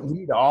 You yeah, don't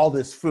need all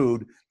this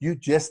food. You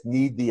just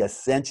need the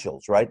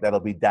essentials, right? That'll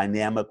be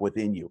dynamic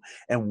within you.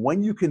 And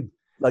when you can,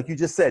 like you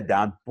just said,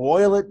 Don,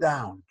 boil it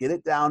down, get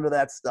it down to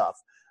that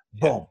stuff,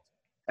 yeah, boom.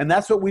 And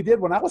that's what we did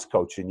when I was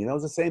coaching. You know, it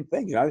was the same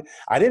thing. You know,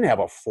 I didn't have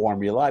a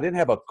formula. I didn't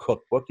have a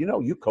cookbook. You know,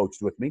 you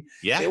coached with me.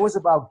 yeah. It was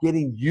about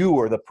getting you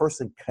or the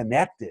person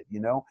connected, you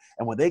know,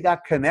 and when they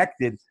got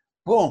connected,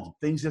 boom,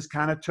 things just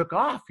kind of took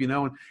off, you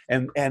know,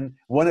 and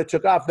when it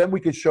took off, then we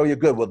could show you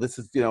good. Well, this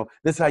is, you know,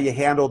 this is how you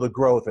handle the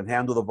growth and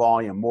handle the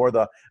volume, more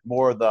the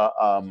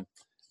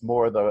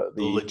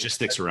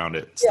Logistics around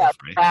it, yeah, stuff,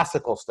 right?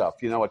 classical stuff,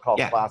 you know, I call it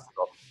Yeah,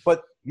 classical.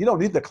 But you don't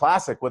need the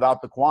classic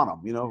without the quantum,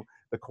 you know.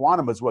 The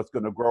quantum is what's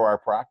going to grow our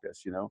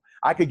practice, you know.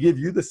 I could give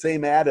you the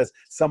same ad as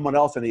someone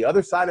else on the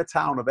other side of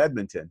town of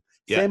Edmonton.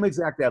 yeah, Same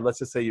exact ad. Let's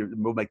just say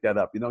we'll make that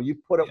up. You know, you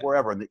put it yeah,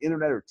 wherever, on the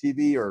internet or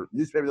TV or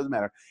newspaper, doesn't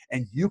matter.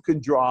 And you can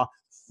draw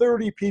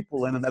 30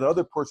 people in, and that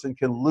other person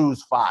can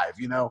lose 5.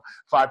 You know,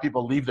 5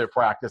 people leave their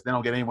practice. They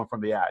don't get anyone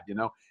from the ad, you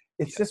know.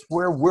 It's just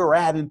where we're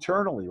at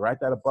internally, right?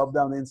 That above,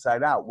 down,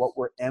 inside out, what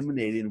we're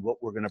emanating, what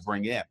we're going to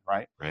bring in,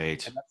 right?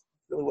 right. And that's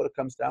really what it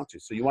comes down to.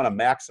 So you want to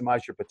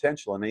maximize your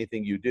potential in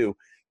anything you do.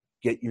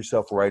 Get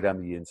yourself right on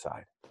the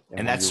inside.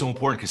 And that's so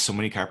important because so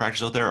many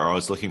chiropractors out there are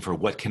always looking for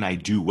what can I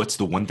do? What's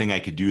the one thing I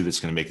could do that's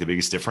going to make the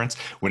biggest difference,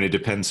 when it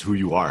depends who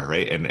you are,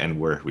 right? And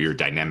where your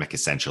dynamic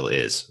essential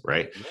is,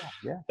 right?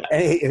 Yeah.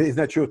 And hey, isn't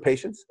that true with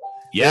patients?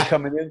 Yeah. They're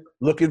coming in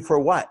looking for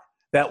what?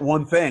 That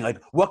one thing. Like,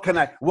 what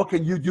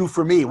can you do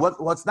for me?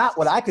 What's not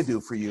what I could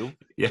do for you?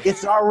 Yeah.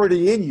 It's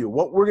already in you.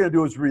 What we're going to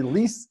do is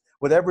release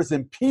whatever's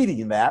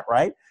impeding that,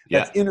 right?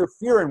 That's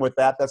interfering with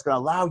that. That's going to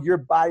allow your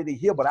body to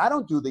heal. But I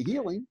don't do the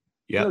healing.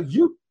 Yeah. You know,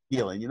 you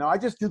healing, you know, I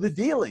just do the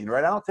dealing,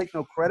 right? I don't take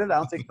no credit. I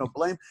don't take no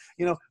blame.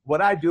 You know,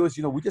 what I do is,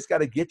 you know, we just got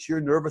to get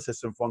your nervous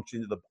system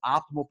functioning to the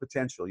optimal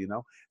potential, you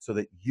know, so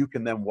that you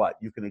can then what?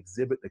 You can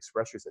exhibit and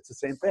express yourself. It's the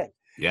same thing.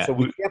 Yeah. So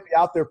we can't be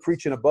out there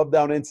preaching above,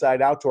 down,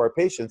 inside out to our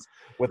patients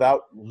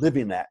without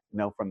living that, you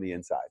know, from the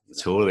inside. You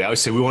know? Totally. I would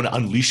say we want to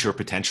unleash your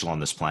potential on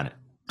this planet.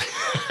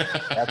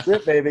 That's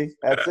it, baby.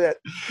 That's it.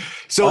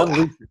 So,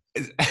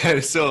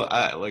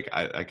 like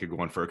I could go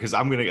on for, because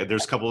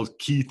there's a couple of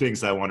key things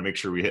that I want to make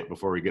sure we hit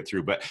before we get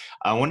through. But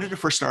I wanted to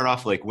first start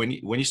off, like when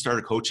you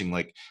started coaching,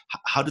 like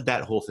how did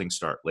that whole thing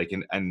start? Like,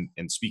 and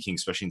speaking,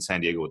 especially in San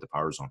Diego with the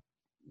Power Zone.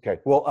 Okay.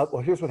 Well,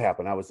 here's what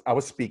happened. I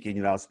was speaking,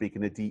 you know, I was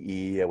speaking at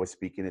DE. I was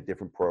speaking at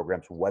different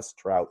programs. Wes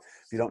Trout,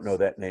 if you don't know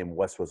that name,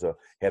 Wes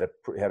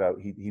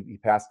he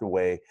passed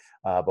away.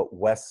 But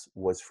Wes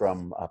was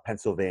from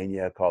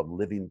Pennsylvania, called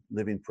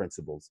Living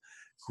Principles.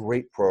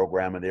 Great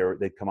program. And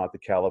they'd come out to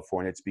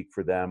California, I'd speak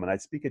for them, and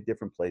I'd speak at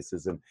different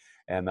places.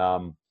 And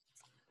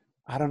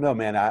I don't know,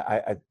 man,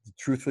 I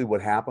truthfully,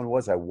 what happened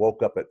was I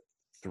woke up at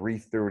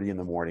 3:30 in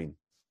the morning.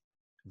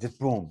 Just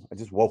boom. I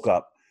just woke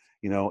up,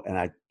 you know, and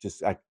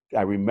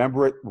I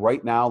remember it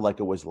right now like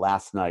it was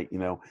last night, you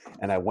know,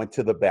 and I went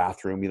to the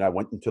bathroom, you know, I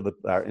went into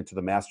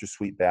the master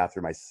suite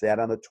bathroom. I sat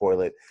on the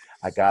toilet.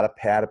 I got a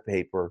pad of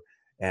paper,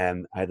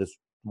 and I had this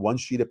one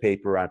sheet of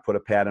paper. I put a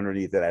pad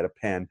underneath it. I had a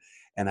pen,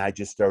 and I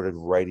just started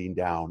writing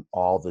down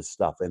all this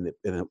stuff. And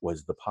it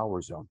was the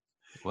Power Zone.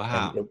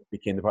 Wow. And it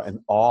became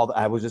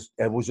it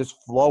was just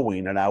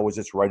flowing, and I was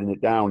just writing it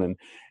down.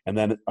 And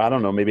then, I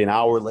don't know, maybe an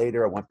hour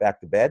later, I went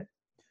back to bed.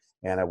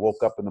 And I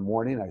woke up in the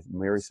morning.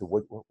 Mary said,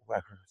 what, I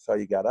saw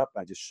you got up.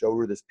 And I just showed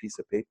her this piece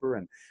of paper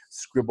and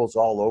scribbles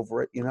all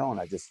over it, you know, and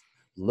I just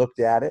looked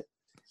at it,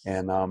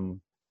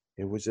 and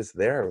it was just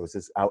there. It was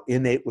just, our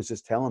innate was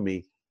just telling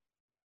me,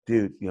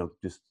 dude, you know,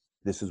 just,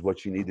 this is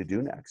what you need to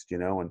do next, you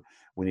know, and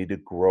we need to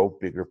grow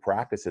bigger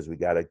practices. We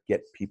got to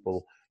get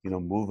people, you know,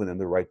 moving in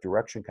the right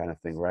direction, kind of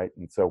thing. Right.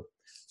 And so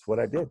that's what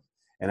I did.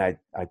 And I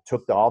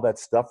took all that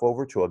stuff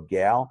over to a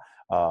gal,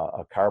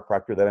 a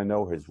chiropractor that I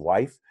know, his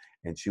wife.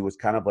 And she was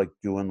kind of like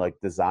doing like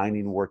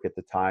designing work at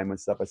the time and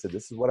stuff. I said,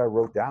 this is what I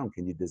wrote down.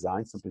 Can you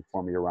design something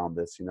for me around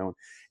this, you know?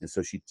 And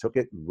so she took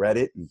it and read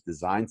it and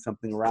designed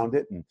something around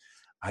it. And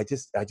I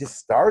just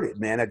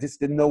started, man. I just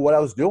didn't know what I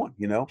was doing,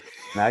 you know?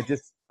 And I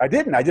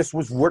just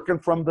was working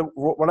from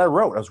what I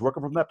wrote. I was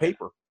working from that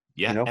paper.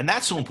 Yeah. You know? And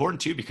that's so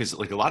important too, because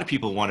like a lot of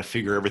people want to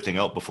figure everything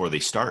out before they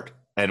start.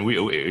 And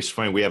it's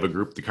funny, we have a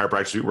group, the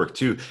chiropractors we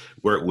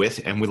work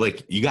with, and we're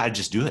like, you got to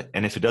just do it.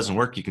 And if it doesn't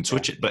work, you can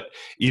switch it, but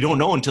you don't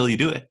know until you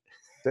do it.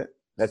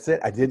 That's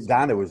it. I did,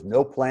 Don. There was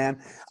no plan.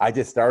 I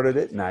just started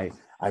it, and I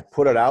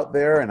put it out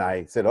there, and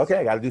I said, okay,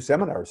 I got to do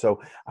seminars.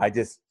 So I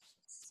just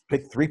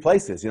picked 3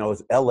 places. You know, it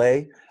was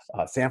L.A.,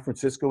 San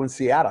Francisco, and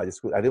Seattle.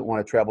 I didn't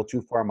want to travel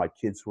too far. My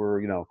kids were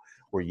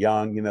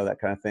young, you know, that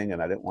kind of thing,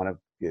 and I didn't want to,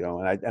 you know,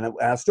 and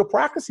I was still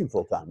practicing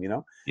full time, you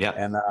know. Yeah.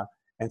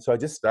 And so I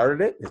just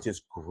started it. It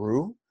just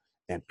grew,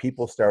 and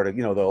people started,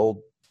 you know, the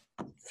old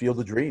field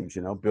of dreams,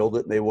 build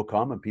it and they will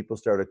come. And people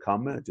started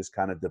coming. It just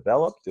kind of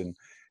developed. And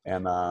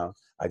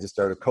I just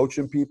started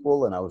coaching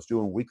people, and I was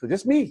doing weekly,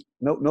 just me,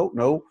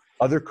 no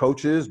other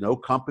coaches, no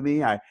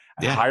company. I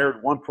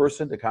hired one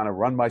person to kind of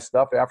run my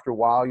stuff after a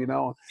while,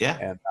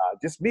 and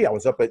just me. I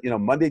was up at,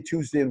 Monday,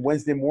 Tuesday, and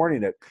Wednesday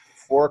morning at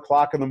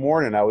 4:00 in the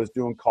morning. I was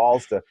doing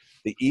calls to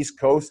the East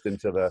Coast and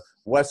to the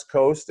West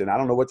Coast. And I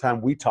don't know what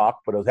time we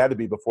talked, but it had to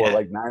be before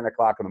like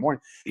 9:00 in the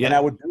morning. Yeah. And I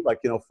would do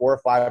 4 or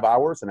 5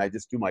 hours, and I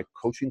just do my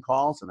coaching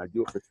calls, and I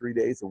do it for 3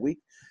 days a week,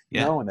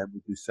 and then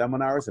we do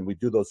seminars, and we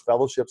do those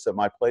fellowships at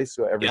my place.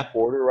 So every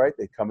quarter, right,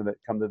 they come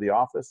to the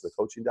office, the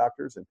coaching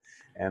doctors,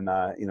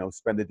 and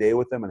spend a day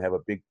with them and have a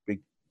big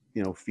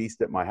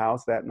feast at my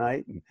house that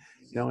night. And,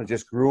 it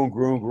just grew and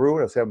grew and grew.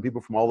 I was having people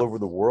from all over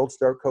the world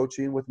start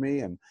coaching with me,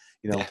 and,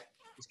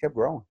 just kept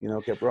growing,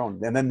 kept growing.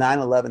 And then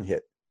 9/11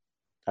 hit.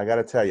 I got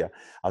to tell you,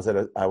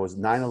 I was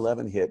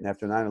 9/11 hit. And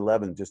after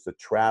 9/11, just the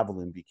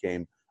traveling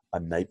became a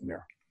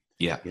nightmare.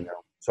 Yeah.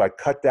 So I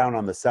cut down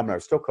on the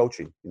seminars, still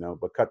coaching,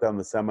 but cut down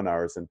the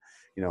seminars. And,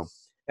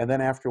 and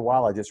then after a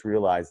while, I just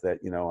realized that,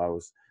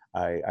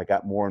 I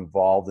got more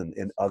involved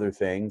in other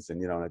things, and,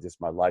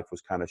 my life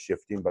was kind of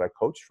shifting, but I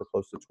coached for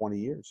close to 20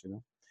 years,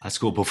 That's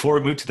cool. Before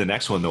we move to the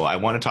next one, though, I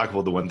want to talk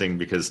about the one thing,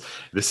 because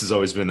this has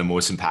always been the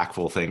most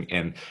impactful thing.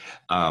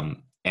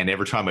 And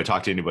every time I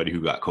talk to anybody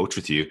who got coached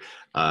with you,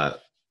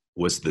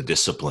 was the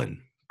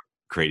discipline,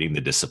 creating the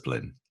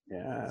discipline.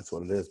 Yeah, that's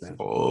what it is, man.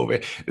 Oh,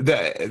 man.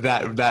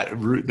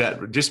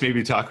 That just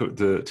maybe talk to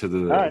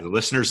the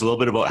listeners a little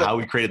bit about how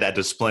we created that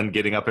discipline,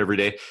 getting up every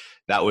day.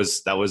 That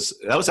was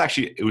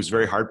actually, it was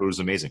very hard, but it was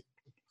amazing.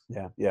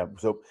 Yeah.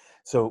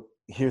 So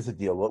here's the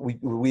deal.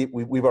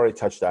 We've already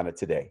touched on it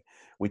today.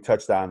 We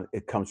touched on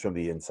it comes from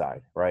the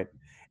inside, right?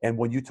 And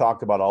when you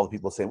talked about all the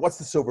people saying, "What's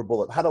the silver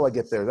bullet? How do I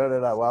get there?"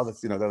 Well,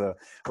 that's well,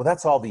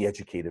 that's all the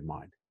educated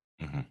mind,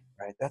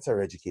 right? That's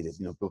our educated.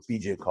 Bill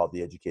BJ called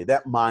the educated.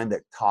 That mind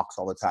that talks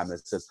all the time,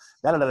 that says,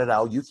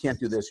 you can't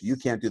do this, you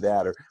can't do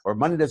that, or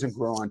money doesn't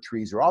grow on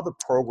trees, or all the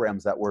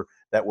programs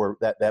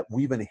that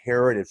we've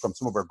inherited from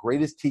some of our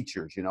greatest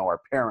teachers, our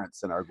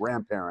parents and our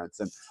grandparents,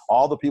 and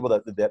all the people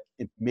that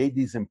made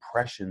these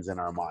impressions in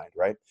our mind,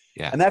 right?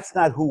 Yeah. And that's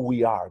not who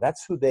we are.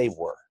 That's who they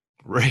were.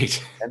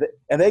 Right.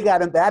 And they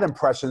got that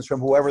impressions from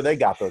whoever they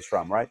got those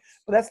from, right?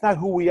 But that's not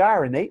who we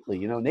are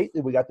innately.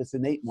 Innately we got this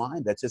innate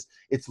mind that's just,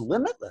 it's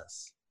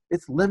limitless.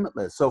 It's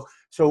limitless.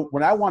 So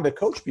when I wanted to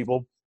coach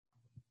people,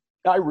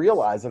 I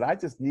realized that I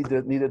just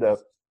needed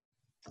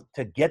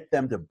to get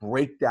them to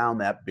break down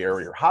that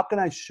barrier. How can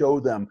I show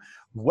them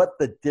what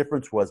the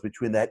difference was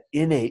between that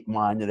innate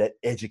mind and that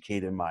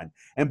educated mind?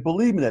 And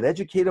believe me, that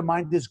educated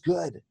mind is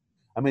good.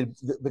 I mean,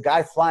 the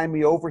guy flying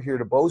me over here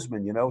to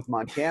Bozeman,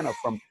 Montana,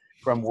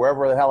 from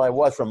wherever the hell I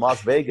was, from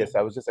Las Vegas.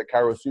 I was just at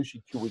Cairo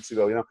Sushi 2 weeks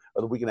ago,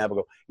 or the week and a half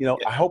ago.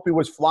 I hope he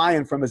was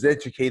flying from his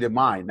educated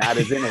mind, not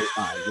his innate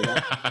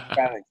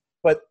mind,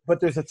 But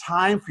there's a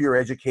time for your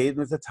educated, and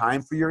there's a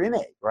time for your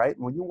innate, right?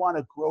 And when you want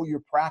to grow your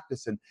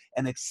practice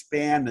and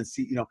expand and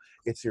see,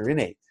 it's your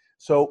innate.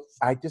 So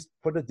I just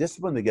put a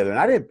discipline together, and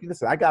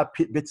I got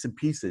bits and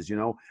pieces,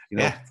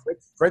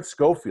 Fred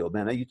Schofield,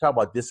 man, you talk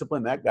about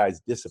discipline, that guy's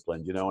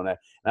disciplined, and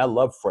I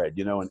love Fred,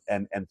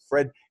 and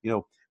Fred,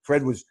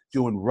 Fred was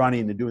doing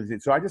running and doing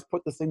things. So I just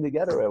put this thing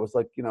together. It was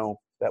like,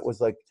 that was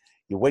like,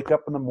 you wake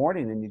up in the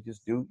morning and you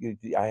just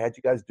I had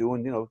you guys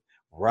doing,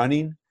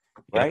 running,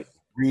 right?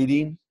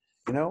 Reading,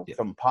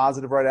 something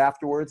positive right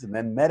afterwards, and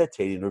then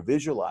meditating or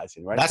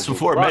visualizing, right? That's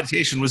before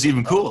meditation was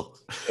even cool.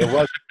 It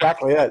was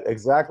exactly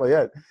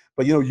it.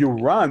 But you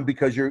run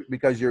because you're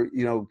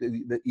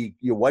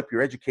you wipe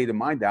your educated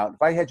mind out.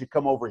 If I had you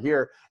come over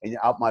here and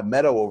out my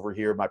meadow over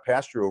here, my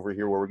pasture over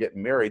here where we're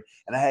getting married,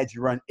 and I had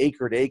you run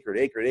acre to acre to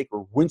acre to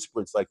acre wind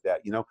sprints like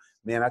that,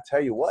 man, I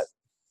tell you what,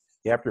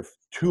 after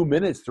 2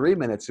 minutes, 3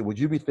 minutes, would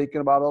you be thinking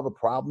about all the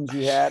problems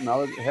you had and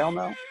all that? Hell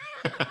no.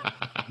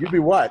 You'd be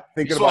what?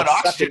 Thinking about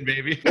oxygen,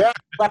 baby. Yeah,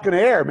 sucking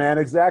air, man.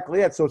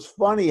 Exactly it. So it's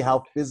funny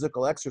how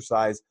physical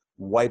exercise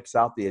wipes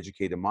out the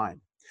educated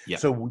mind. Yep.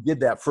 So we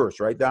did that first,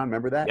 right, Don?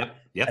 Remember that?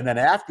 Yep. And then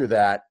after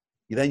that,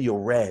 you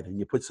read and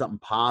you put something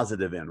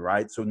positive in,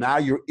 right? So now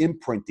you're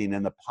imprinting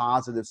in the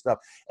positive stuff.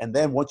 And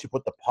then once you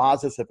put the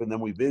positive stuff, and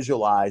then we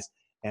visualize,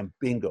 and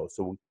bingo.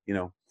 So,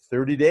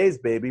 30 days,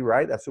 baby,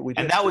 right? That's what we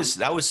did. And that was,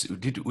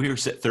 we were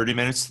set 30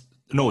 minutes?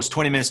 No, it was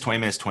 20 minutes, 20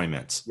 minutes, 20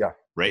 minutes. Yeah.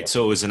 Right. Yeah.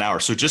 So it was an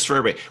hour. So just for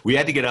everybody, we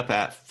had to get up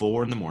at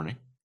 4 a.m.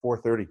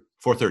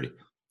 4:30.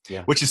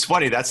 Yeah. Which is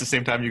funny. That's the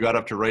same time you got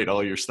up to write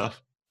all your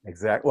stuff.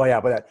 Exactly. Well, yeah,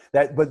 but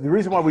but the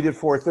reason why we did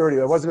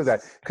 4:30, it wasn't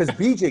because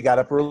BJ got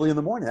up early in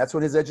the morning. That's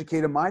when his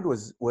educated mind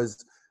was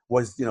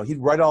he'd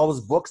write all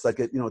his books like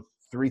at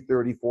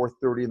 3:30,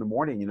 4:30 in the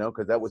morning,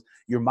 because that was,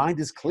 your mind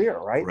is clear,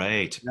 right?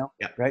 Right.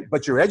 Right.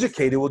 But your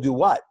educated will do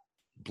what?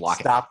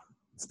 Stop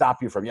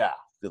you from the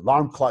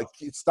alarm clock.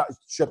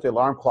 Shut the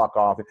alarm clock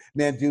off.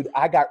 Man, dude,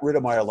 I got rid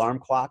of my alarm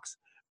clocks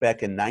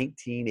back in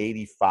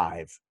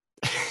 1985.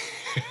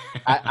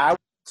 I was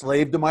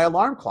slave to my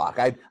alarm clock.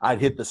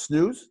 I'd hit the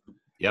snooze.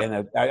 Yep.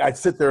 And I'd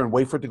sit there and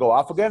wait for it to go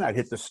off again. I'd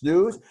hit the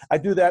snooze.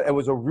 I'd do that. It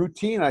was a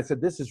routine. I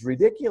said, this is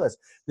ridiculous.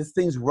 This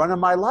thing's running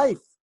my life.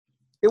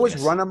 It was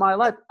running my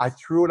life. I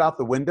threw it out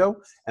the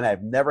window, and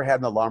I've never had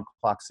an alarm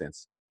clock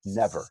since.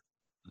 Never.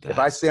 If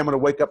I say I'm going to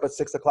wake up at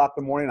 6 o'clock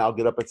in the morning, I'll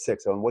get up at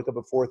 6. I'm going to wake up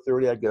at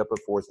 4:30. I get up at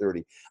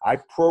 4:30. I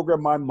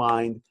program my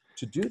mind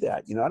to do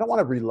that. I don't want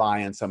to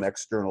rely on some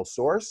external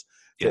source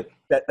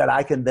that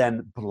I can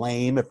then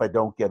blame if I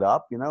don't get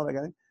up. That kind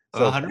of thing.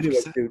 So 100%.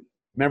 Anyway, dude,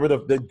 remember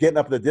the getting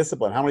up, the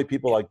discipline. How many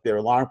people, like, their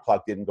alarm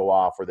clock didn't go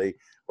off,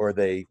 or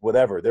they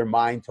whatever, their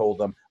mind told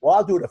them, well,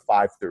 I'll do it at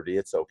 5:30.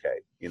 It's okay.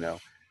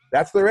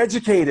 That's, they're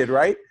educated,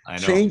 right? I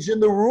know. Changing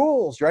the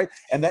rules, right?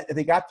 And that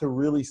they got to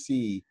really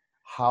see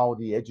how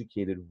the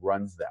educated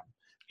runs them.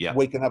 Yeah.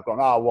 Waking up going,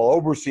 oh, well,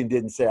 Oberstein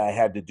didn't say I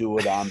had to do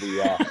it on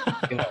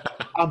the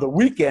on the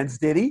weekends,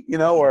 did he?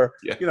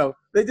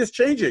 They just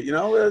change it.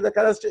 That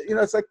kind of,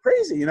 it's like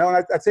crazy. And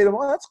I'd say to them,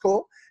 well, that's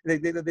cool. And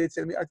they'd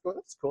say to me, I'd go,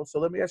 that's cool. So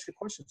let me ask you a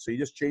question. So you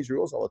just change the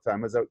rules all the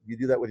time? Is that, you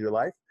do that with your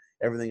life?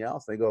 Everything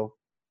else? They go,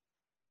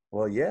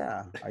 well,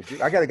 yeah, I do.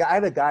 I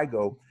had a guy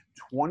go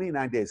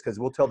 29 days, because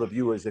we'll tell the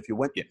viewers, if you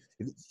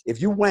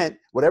went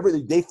whatever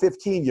the day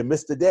 15, you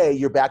missed a day,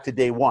 you're back to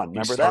day 1.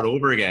 Remember Start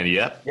over again.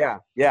 Yep.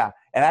 Yeah.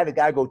 And I had a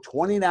guy go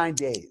 29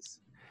 days,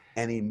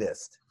 and he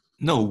missed.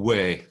 No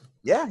way.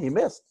 Yeah, he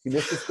missed. He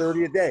missed his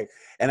 30th day.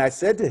 And I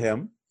said to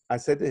him,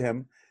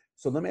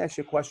 so let me ask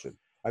you a question.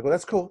 I go,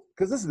 that's cool,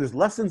 because there's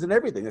lessons in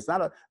everything. It's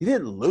not you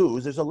didn't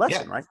lose. There's a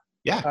lesson, right?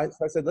 Yeah.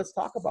 So I said, let's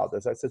talk about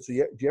this. I said, so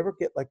do you ever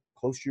get, like,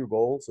 close to your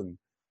goals and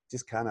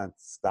just kind of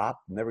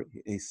stop?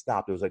 He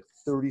stopped. It was like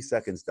 30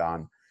 seconds,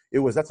 Don.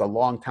 That's a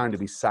long time to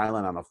be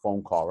silent on a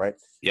phone call, right?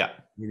 Yeah.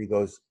 And he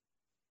goes,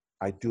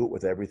 I do it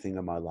with everything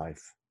in my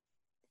life.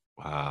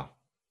 Wow.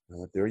 I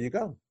went, there you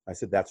go. I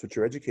said, that's what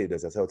your educator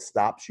does. That's how it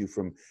stops you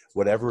from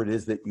whatever it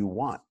is that you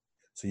want.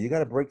 So you got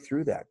to break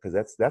through that,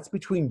 because that's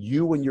between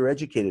you and your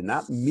educated,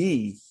 not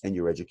me and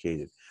your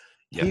educated.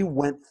 Yeah. He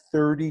went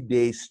 30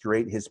 days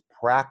straight. His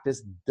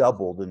practice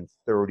doubled in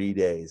 30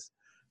 days.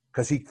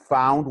 Because he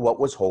found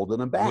what was holding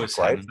him back,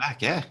 right? Him back,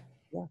 yeah.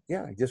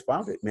 Yeah, he just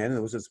found it, man. And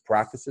it was his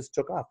practices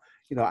took off.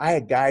 I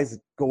had guys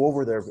go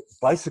over their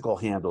bicycle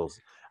handles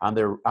on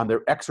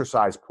their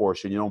exercise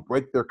portion,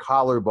 break their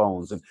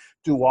collarbones and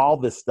do all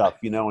this stuff,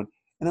 and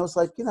it was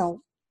like,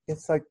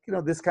 it's like,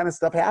 this kind of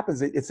stuff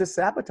happens. It's just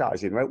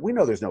sabotaging, right? We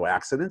know there's no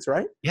accidents,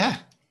 right? Yeah.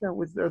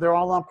 They're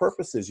all on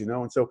purposes,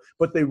 and so,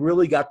 but they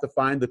really got to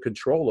find the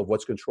control of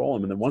what's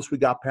controlling them. And then once we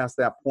got past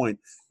that point,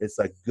 it's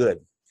like, good.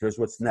 Here's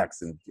what's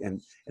next. And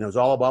it was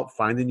all about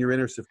finding your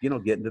inner,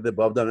 getting to the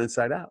above, down,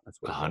 inside out. That's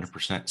what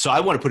 100%. So I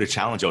want to put a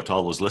challenge out to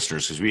all those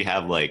listeners, because we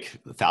have like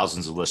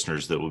thousands of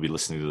listeners that will be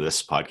listening to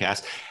this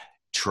podcast.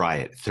 Try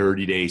it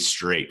 30 days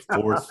straight,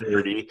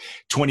 4:30,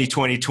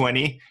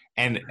 20,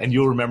 and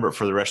you'll remember it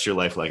for the rest of your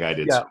life, like I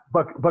did. Yeah,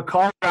 but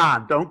call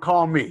Ron. Don't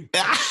call me.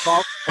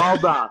 call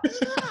Don.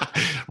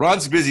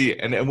 Ron's busy,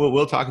 and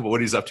we'll talk about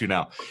what he's up to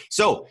now.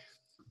 So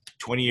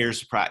 20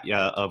 years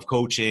of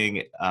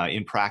coaching,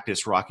 in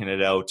practice, rocking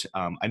it out.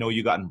 I know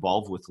you got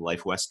involved with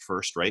Life West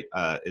first, right?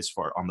 As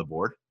far on the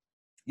board.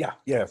 Yeah.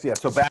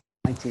 So back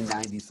in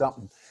 1990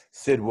 something,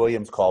 Sid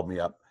Williams called me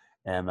up,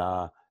 and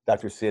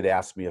Dr. Sid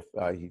asked me if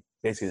he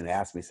basically didn't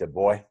ask me. He said,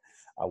 "Boy,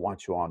 I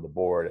want you on the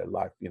board at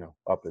Life. I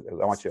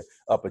want you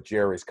up at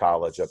Jerry's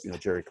college,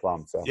 Jerry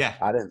Klum." So yeah,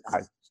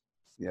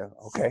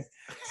 okay.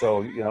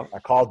 So I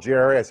called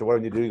Jerry. I said, "What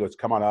do you do?" He goes,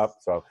 "Come on up."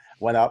 So I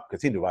went up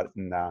because he knew about it,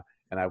 and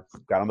I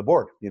got on the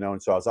board,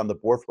 and so I was on the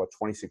board for about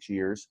 26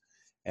 years,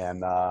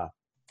 and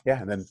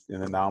and then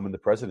now I'm in the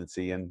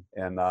presidency, and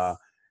I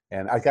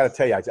got to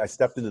tell you, I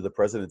stepped into the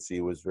presidency.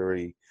 It was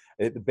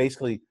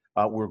basically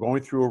we're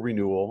going through a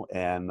renewal,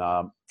 and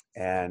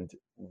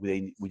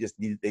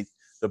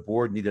the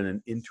board needed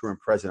an interim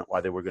president while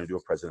they were going to do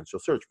a presidential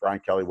search. Brian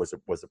Kelly was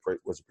the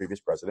previous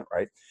president,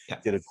 right? Yeah.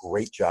 Did a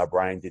great job.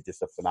 Brian did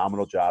just a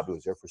phenomenal job. He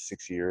was there for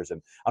 6 years,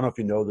 and I don't know if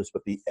you know this,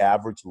 but the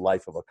average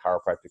life of a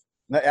chiropractic,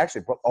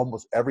 actually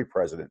almost every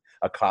president,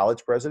 a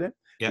college president,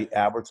 the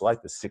average life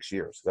is 6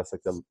 years. That's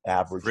like the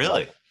average.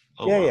 Really? Life.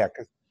 Oh, wow.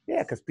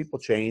 Because people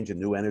change and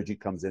new energy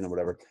comes in and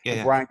whatever.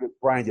 Yeah,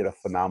 Brian did a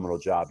phenomenal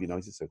job.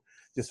 He's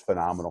just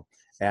phenomenal,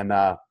 and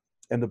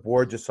the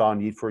board just saw a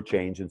need for a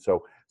change, and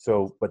so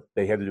but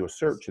they had to do a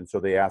search, and so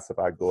they asked if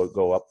I'd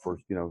go up for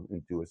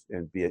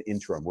and be an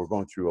interim. We're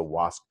going through a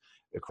WASC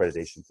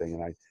accreditation thing,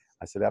 and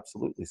I said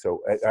absolutely.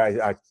 So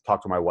I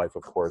talked to my wife,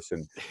 of course,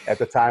 and at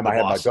the time I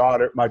had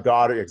my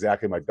daughter.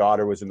 Exactly, my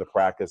daughter was in the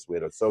practice. We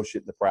had an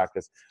associate in the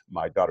practice.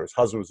 My daughter's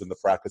husband was in the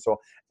practice, so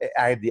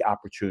I had the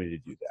opportunity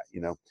to do that.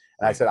 And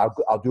I said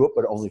I'll do it,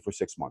 but only for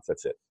 6 months.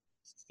 That's it.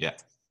 Yeah.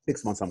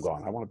 6 months I'm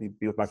gone. I want to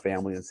be with my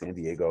family in San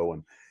Diego,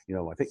 and I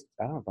don't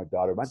know if my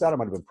daughter might have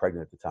been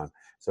pregnant at the time,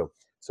 so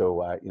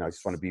I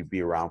just want to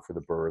be around for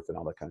the birth and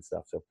all that kind of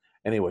stuff. So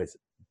anyways,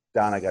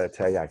 Don, I got to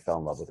tell you, I fell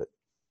in love with it.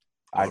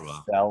 I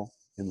fell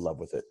in love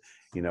with it.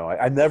 You know,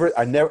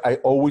 I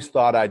always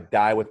thought I'd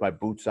die with my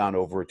boots on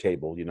over a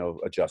table, you know,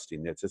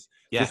 adjusting. It's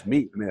just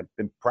me. I mean, I've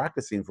been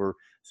practicing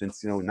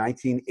since, you know,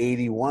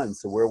 1981.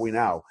 So where are we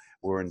now?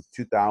 We're in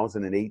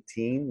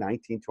 2018,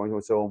 19,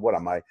 20. So what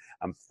am I?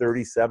 I'm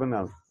 37.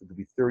 I'm going to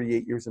be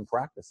 38 years in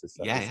practice this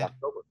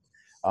October.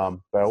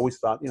 But I always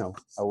thought, you know,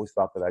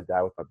 that I'd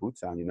die with my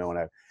boots on, you know,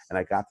 and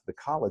I got to the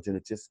college,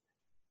 and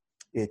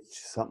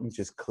something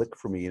just clicked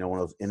for me, you know,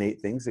 one of those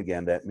innate things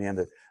again, that, man,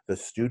 the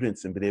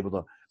students, and being able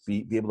to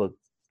be able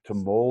to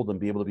mold and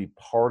be able to be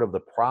part of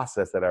the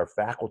process that our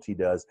faculty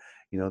does,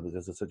 you know, that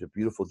does such a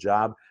beautiful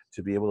job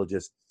to be able to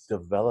just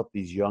develop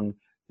these young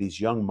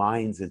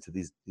minds into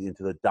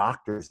the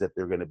doctors that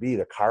they're going to be,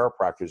 the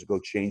chiropractors who go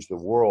change the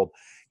world,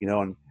 you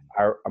know. And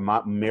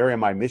Mary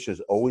and my mission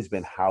has always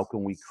been, how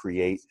can we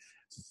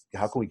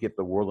get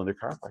the world under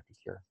chiropractic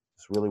care?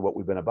 It's really what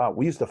we've been about.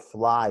 We used to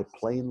fly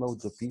plane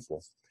loads of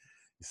people,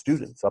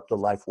 students, up to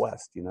Life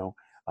West, you know.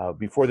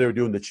 Before they were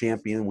doing the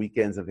champion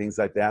weekends and things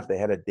like that, they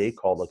had a day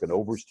called like an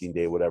Oberstein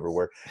day, whatever,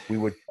 where we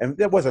would, and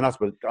that wasn't us,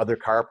 but other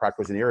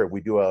chiropractors in the area. We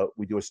do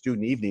a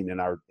student evening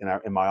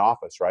in my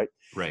office, right?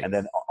 Right. And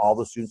then all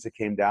the students that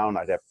came down,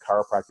 I'd have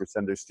chiropractors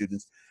send their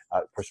students,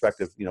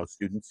 prospective, you know,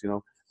 students, you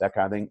know, that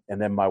kind of thing.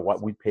 And then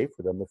we'd pay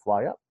for them to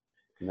fly up,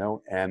 you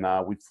know, and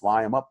we'd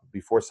fly them up.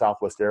 Before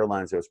Southwest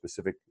Airlines, there was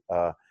Pacific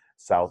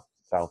Southwest,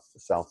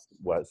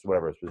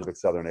 whatever, Pacific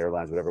Southern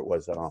Airlines, whatever it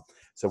was. I don't know.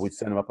 So we'd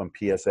send them up on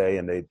PSA,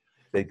 and they'd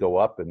go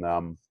up,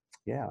 and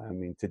yeah, I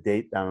mean, to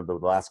date, down to the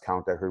last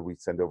count I heard,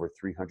 we'd send over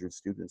 300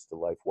 students to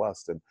Life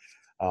West, and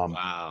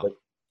wow.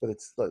 But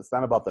it's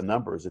not about the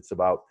numbers. It's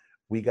about,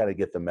 we got to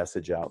get the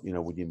message out. You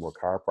know, we need more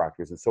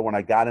chiropractors. And so when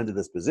I got into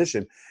this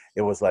position,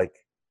 it was like,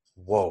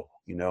 whoa,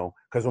 you know,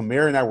 because when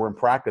Mary and I were in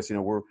practice, you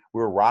know, we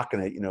were rocking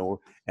it, you know,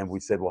 and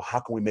we said, well, how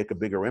can we make a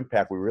bigger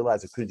impact? We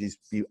realized it couldn't just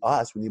be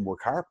us. We need more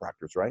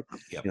chiropractors, right?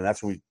 Yep. You know,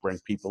 that's when we bring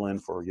people in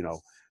for, you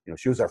know,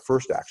 she was our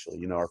first, actually,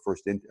 you know, our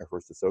first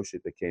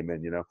associate that came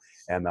in, you know,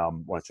 and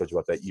when I told you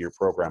about that year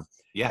program.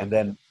 Yeah. And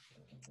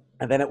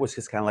then it was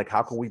just kind of like,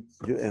 how can we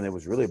do it? And it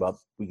was really about,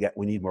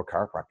 we need more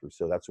chiropractors.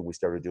 So that's when we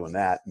started doing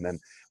that. And then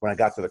when I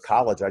got to the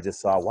college, I just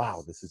saw,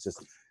 wow, this is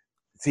just,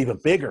 it's even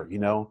bigger, you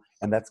know.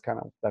 And that's kind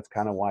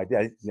of why I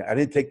did. I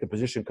didn't take the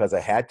position because I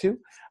had to.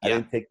 I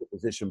didn't take the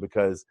position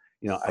because,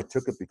 you know, I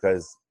took it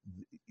because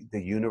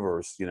the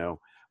universe, you know,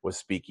 was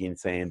speaking,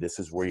 saying, this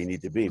is where you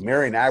need to be.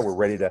 Mary and I were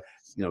ready to,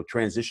 you know,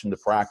 transition the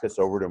practice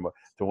over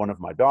to one of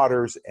my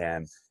daughters.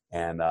 And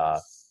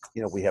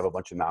you know, we have a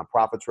bunch of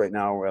nonprofits right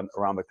now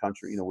around the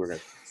country. You know, we're going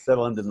to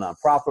settle into the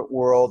nonprofit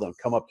world and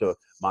come up to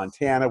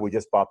Montana. We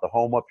just bought the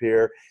home up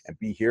here, and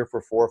be here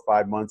for 4 or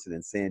 5 months, and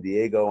in San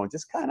Diego, and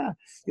just kind of,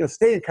 you know,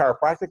 stay in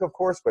chiropractic, of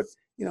course, but,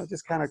 you know,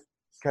 just kind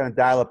of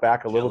dial it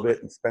back a little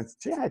bit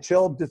and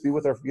chill, just be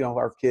with our, you know,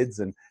 our kids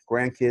and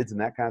grandkids and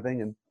that kind of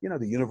thing. And, you know,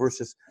 the universe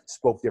just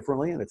spoke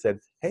differently, and it said,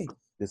 hey,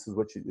 this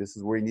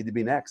is where you need to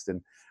be next.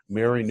 And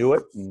Mary knew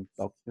it, and,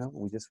 you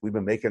know, we've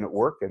been making it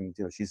work. And,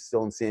 you know, she's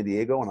still in San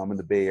Diego, and I'm in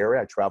the Bay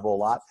Area. I travel a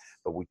lot,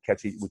 but we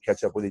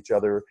catch up with each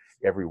other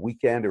every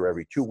weekend or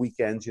every 2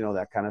 weekends, you know,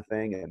 that kind of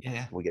thing. And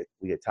we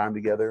get time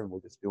together, and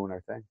we're just doing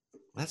our thing.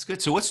 That's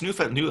good. So what's new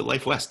at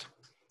Life West?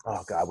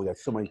 Oh God, we got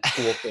so many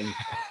cool things.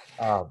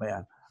 Oh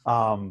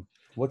man.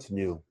 What's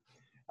new?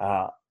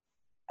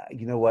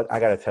 You know what? I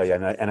got to tell you,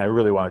 and I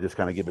really want to just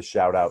kind of give a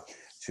shout out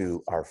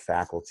to our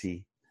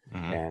faculty.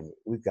 Mm-hmm. And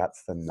we've got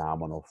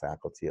phenomenal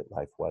faculty at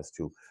Life West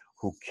who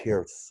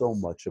care so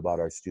much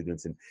about our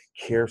students and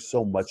care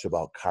so much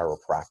about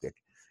chiropractic.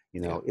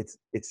 You know, it's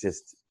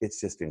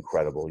just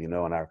incredible, you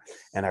know,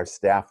 and our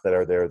staff that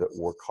are there that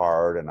work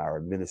hard, and our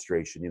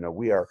administration, you know,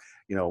 we are,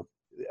 you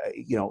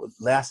know,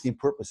 lasting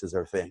purpose is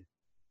our thing.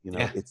 You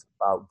know, it's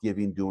about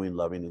giving, doing,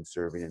 loving, and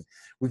serving. And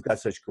we've got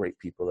such great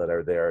people that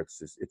are there.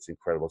 It's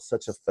incredible.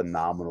 Such a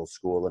phenomenal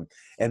school.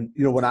 And,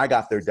 you know, when I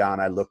got there,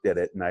 Don, I looked at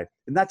it, and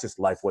not just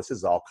Life West, this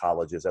is all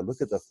colleges. I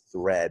looked at the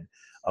thread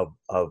of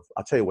I'll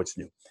tell you what's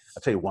new.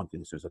 I'll tell you one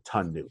thing. There's a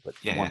ton new, but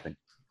one thing.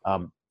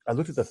 I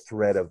looked at the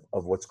thread of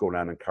what's going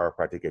on in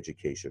chiropractic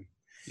education.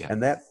 Yeah.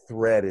 And that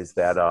thread is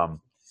that,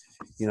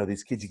 you know,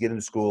 these kids, you get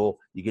into school,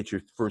 you get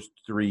your first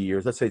 3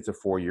 years. Let's say it's a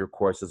 4-year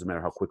course. Doesn't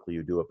matter how quickly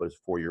you do it, but it's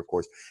a 4-year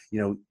course.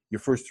 You know, your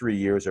first 3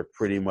 years are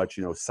pretty much,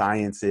 you know,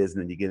 sciences,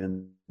 and then you get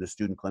in the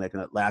student clinic,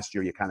 and that last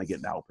year you kind of get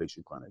an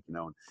outpatient clinic, you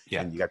know,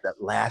 and you got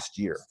that last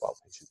year of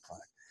outpatient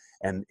clinic.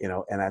 And, you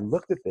know, and I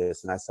looked at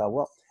this and I saw,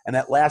 well, and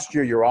that last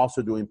year you're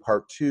also doing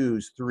part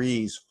 2s,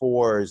 3s,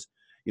 4s,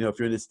 you know, if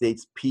you're in the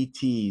States,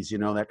 PTs, you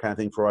know, that kind of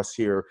thing for us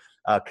here.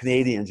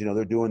 Canadians, you know,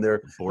 they're doing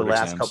their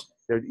last couple.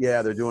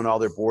 They're doing all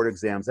their board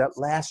exams. That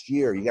last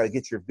year, you got to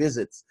get your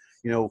visits,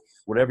 you know,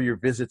 whatever your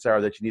visits are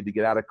that you need to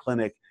get out of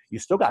clinic. You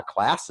still got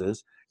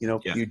classes, you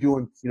know, you're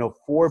doing, you know,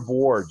 4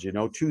 boards, you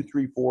know, 2,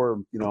 3,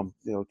 4, you know,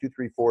 2,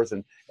 3, 4s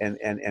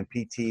and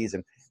PTs.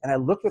 And I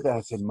looked at that and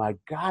I said, my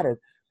God,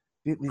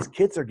 these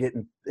kids are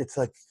getting, it's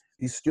like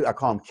these I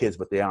call them kids,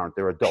 but they aren't,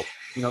 they're adults.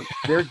 You know,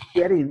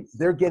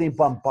 they're getting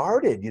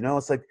bombarded, you know,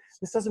 it's like,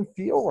 this doesn't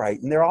feel right.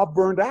 And they're all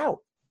burned out.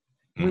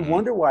 Mm-hmm. We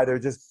wonder why they're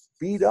just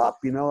beat up,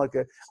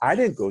 I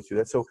didn't go through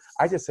that. So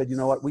I just said, you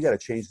know what, we got to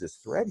change this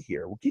thread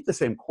here. We'll keep the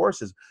same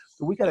courses,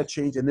 but we got to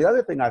change. And the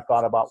other thing I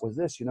thought about was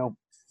this, if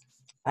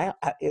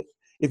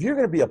you're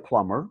going to be a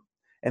plumber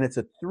and it's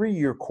a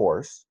 3-year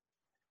course,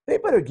 they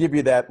better give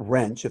you that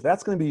wrench. If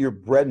that's going to be your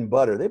bread and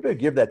butter, they better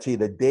give that to you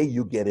the day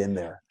you get in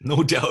there.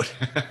 No doubt.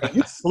 And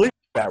you sleep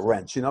with that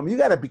wrench, you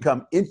got to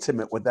become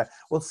intimate with that.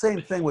 Well,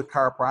 same thing with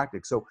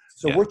chiropractic. So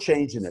we're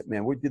changing it,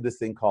 man. We did this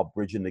thing called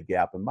Bridging the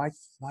Gap, and my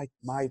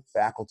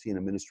faculty and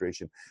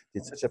administration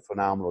did such a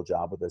phenomenal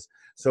job with this.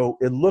 So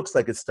it looks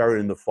like it started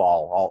in the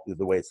fall,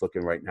 the way it's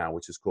looking right now,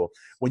 which is cool.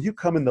 When you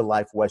come into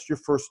Life West, your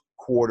first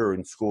quarter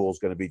in school is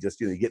going to be just,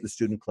 you get in the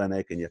student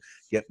clinic and you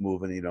get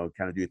moving,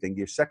 kind of do your thing.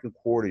 Your second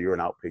quarter, you're an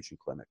outpatient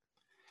clinic.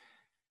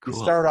 Cool.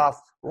 You start off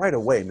right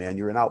away, man.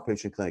 You're an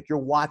outpatient clinic. You're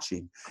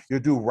watching. You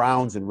do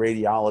rounds in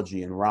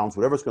radiology and rounds,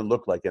 whatever it's going to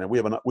look like. And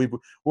we're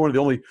one of the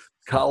only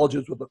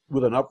colleges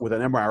with an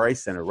MRI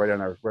center right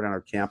on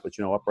our campus.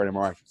 Upright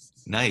MRI.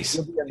 Nice.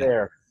 You'll be in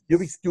there. You'll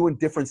be doing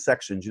different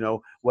sections,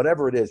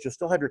 whatever it is. You'll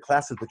still have your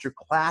classes, but your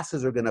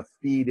classes are going to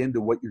feed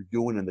into what you're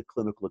doing in the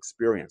clinical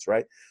experience,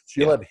 right?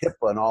 So you'll have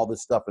HIPAA and all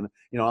this stuff. And,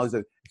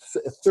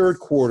 third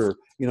quarter,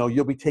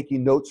 you'll be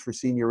taking notes for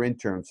senior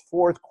interns.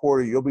 Fourth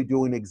quarter, you'll be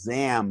doing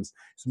exams.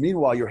 So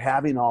meanwhile, you're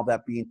having all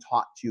that being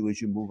taught to you as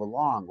you move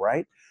along,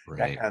 right?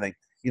 That kind of thing.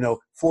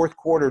 Fourth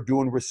quarter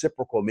doing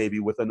reciprocal maybe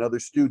with another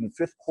student.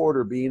 Fifth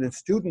quarter being in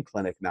student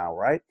clinic now,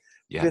 right?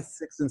 Yeah. Fifth,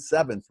 sixth, and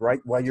seventh, right?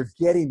 While you're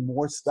getting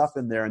more stuff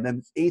in there. And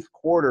then eighth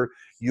quarter,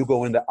 you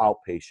go into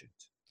outpatient.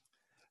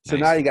 So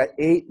now you got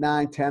 8,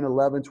 9, 10,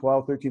 11,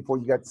 12, 13,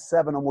 14. You got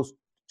 7, almost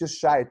just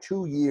shy of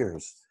 2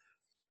 years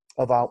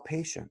of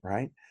outpatient,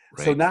 right?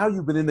 So now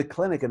you've been in the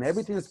clinic and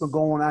everything that's been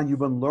going on, you've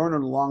been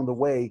learning along the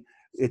way.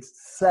 It's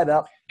set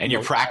up. And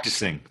you're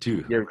practicing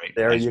too.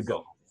 There you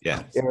go.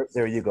 Yeah.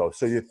 There you go.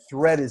 So your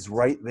thread is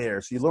right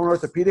there. So you learn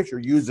orthopedics, you're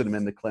using them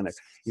in the clinic,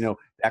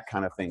 that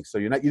kind of thing. So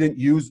you didn't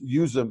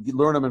use them, you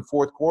learn them in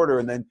fourth quarter.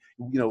 And then,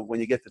 when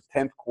you get to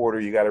 10th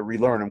quarter, you got to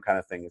relearn them kind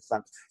of thing.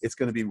 It's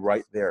going to be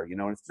right there,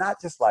 and it's not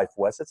just Life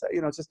West. It's,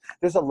 it's just,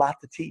 there's a lot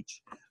to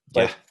teach,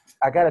 but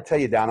I got to tell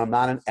you, Don, I'm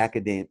not an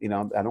academic,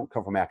 I don't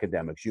come from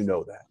academics,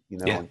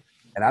 that,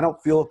 and I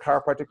don't feel a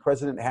chiropractic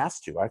president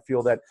has to. I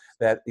feel that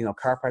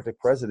chiropractic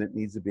president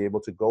needs to be able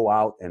to go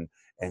out and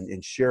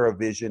share a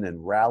vision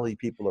and rally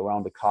people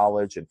around the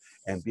college and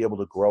be able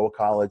to grow a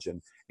college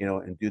and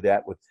do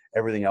that with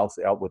everything else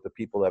out with the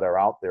people that are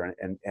out there.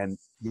 And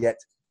yet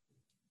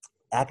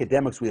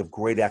academics, we have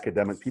great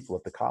academic people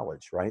at the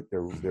college, right?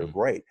 They're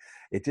great.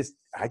 I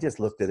just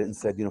looked at it and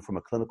said, from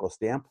a clinical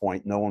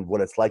standpoint, knowing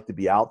what it's like to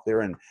be out there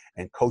and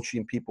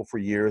coaching people for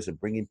years and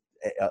bringing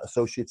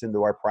associates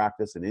into our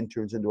practice and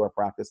interns into our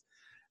practice,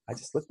 I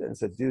just looked at it and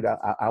said, dude,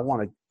 I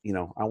want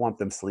to, I want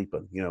them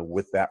sleeping,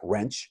 with that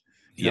wrench,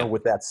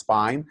 with that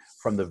spine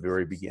from the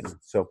very beginning.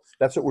 So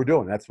that's what we're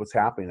doing. That's what's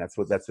happening. That's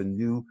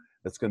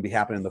going to be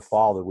happening in the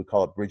fall, that we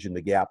call it Bridging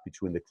the Gap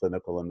between the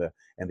clinical and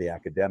the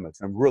academics.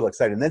 And I'm real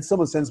excited. And then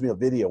someone sends me a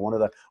video. One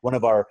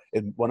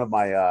of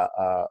my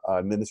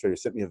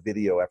administrators sent me a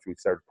video after we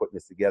started putting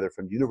this together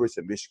from the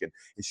University of Michigan,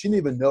 and she didn't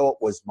even know it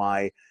was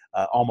my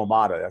alma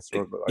mater. That's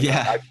sort of,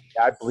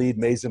 I bleed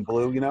maize and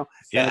blue,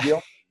 kind of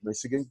deal.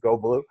 Michigan, go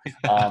blue.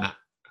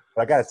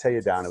 But I got to tell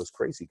you, Don, it was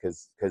crazy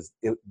because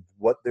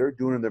what they're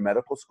doing in their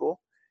medical school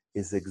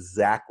is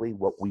exactly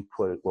what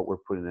we're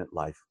putting in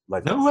life.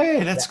 No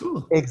way, that's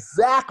cool.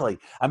 Exactly.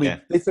 I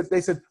mean, they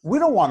said we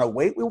don't want to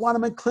wait. We want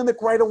them in clinic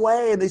right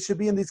away, and they should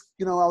be in these.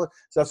 So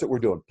that's what we're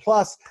doing.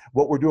 Plus,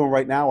 what we're doing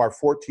right now, our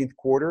 14th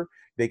quarter,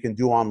 they can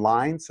do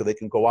online, so they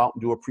can go out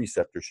and do a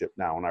preceptorship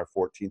now in our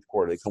 14th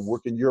quarter. They can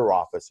work in your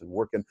office and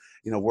work in,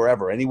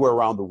 wherever, anywhere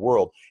around the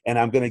world. And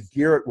I'm going to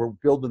gear it. We're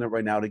building it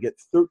right now to get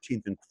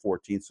 13th and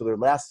 14th. So their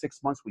last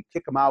 6 months, we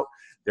kick them out.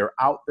 They're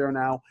out there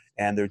now,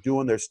 and they're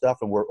doing their stuff.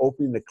 And we're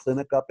opening the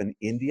clinic up in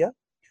India.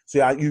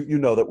 So you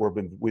know that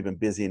we've been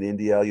busy in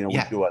India.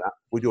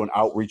 We do an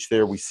outreach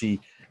there. We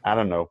see, I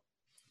don't know,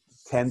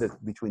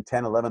 between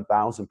 10,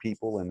 11,000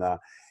 people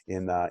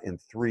in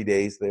 3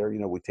 days there.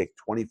 We take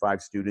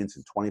 25 students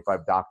and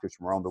 25 doctors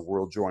from around the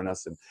world join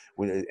us,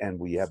 and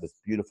we have this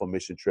beautiful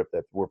mission trip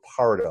that we're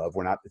part of.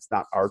 It's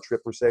not our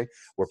trip per se.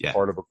 We're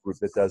part of a group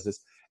that does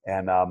this,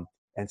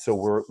 and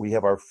so we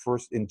have our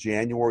first in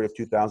January of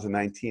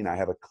 2019. I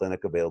have a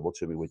clinic available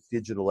to me with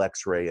digital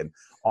X-ray and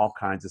all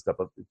kinds of stuff,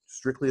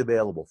 strictly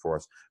available for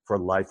us for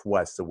Life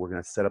West. So we're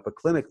going to set up a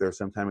clinic there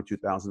sometime in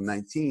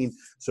 2019,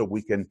 so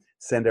we can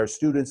send our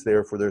students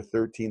there for their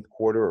 13th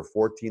quarter or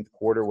 14th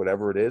quarter,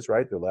 whatever it is,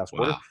 right? Their last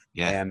quarter.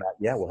 Yeah. And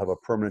we'll have a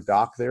permanent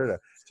doc there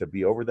to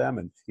be over them,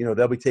 and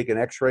they'll be taking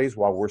X-rays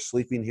while we're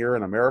sleeping here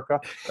in America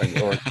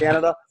or in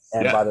Canada.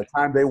 And by the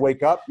time they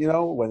wake up,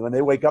 when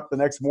they wake up the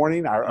next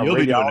morning, our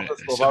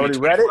radiologist will have already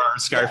read it.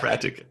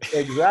 Chiropractic.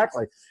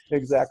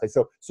 Exactly.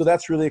 So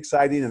that's really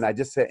exciting. And I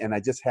just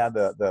had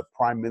the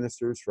prime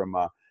ministers from.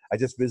 I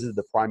just visited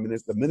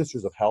the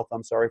ministers of health.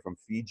 From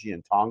Fiji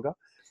and Tonga.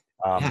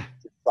 Yeah.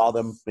 Saw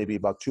them maybe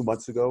about 2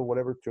 months ago,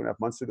 whatever, 2.5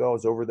 months ago. I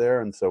was over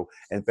there. And so,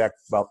 in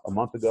fact, about a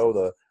month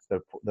ago,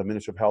 the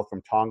Minister of Health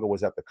from Tonga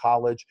was at the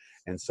college.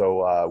 And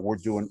so we're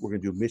going to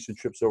do mission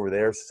trips over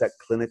there, set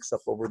clinics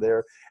up over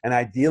there. And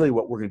ideally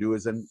what we're going to do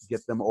is then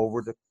get them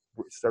over to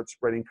start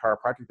spreading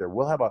chiropractic there.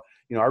 We'll have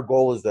our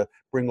goal is to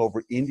bring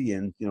over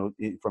Indian,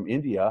 from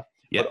India,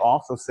 Yep. but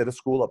also set a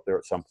school up there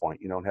at some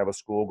point, and have a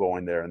school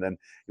going there. And then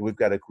we've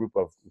got a group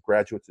of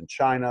graduates in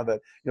China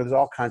that, there's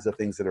all kinds of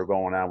things that are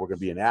going on. We're going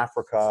to be in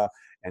Africa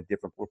and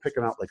we're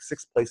picking out like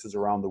 6 places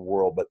around the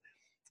world. But,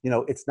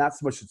 it's not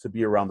so much to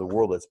be around the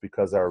world. It's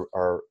because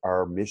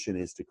our mission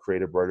is to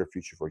create a brighter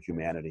future for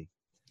humanity.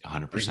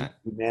 100%.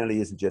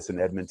 Humanity isn't just in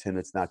Edmonton.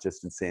 It's not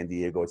just in San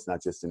Diego. It's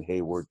not just in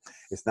Hayward.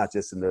 It's not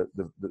just in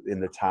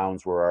the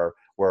towns where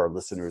our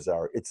listeners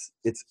are. It's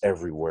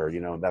everywhere,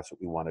 and that's what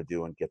we want to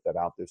do and get that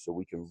out there so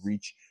we can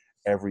reach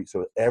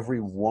every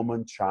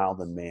woman,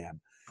 child, and man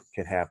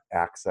can have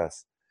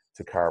access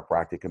to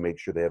chiropractic and make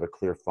sure they have a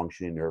clear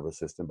functioning nervous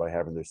system by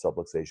having their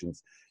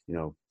subluxations,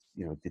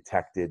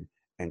 detected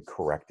and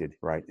corrected,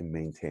 right, and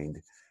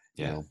maintained.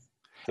 Yeah.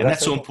 And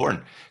that's so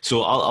important.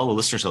 So all the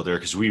listeners out there,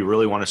 because we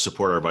really want to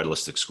support our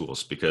vitalistic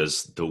schools,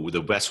 because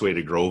the best way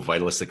to grow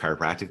vitalistic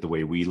chiropractic, the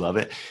way we love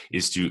it,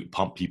 is to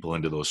pump people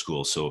into those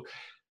schools. So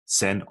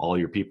send all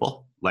your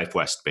people. Life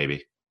West,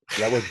 baby.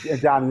 Yeah,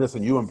 and Don,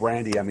 listen, you and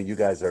Brandy, I mean, you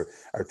guys are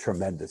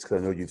tremendous,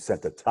 because I know you've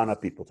sent a ton of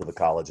people to the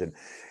college. And,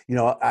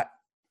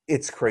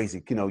 it's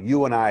crazy.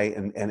 You and I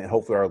and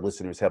hopefully our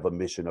listeners have a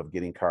mission of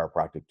getting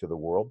chiropractic to the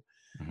world.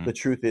 Mm-hmm. The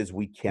truth is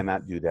we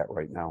cannot do that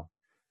right now.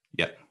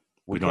 Yep.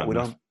 We don't have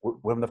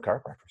enough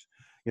chiropractors.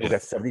 We've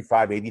got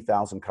 75,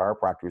 80,000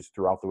 chiropractors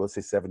throughout let's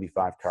say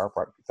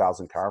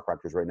 75,000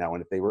 chiropractors right now.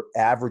 And if they were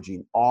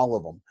all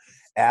of them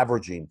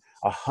averaging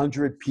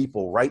 100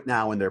 people right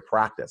now in their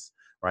practice,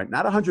 right?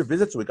 Not 100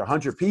 visits a week,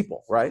 100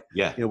 people, right?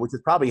 Yeah. Which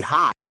is probably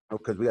high,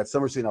 because we got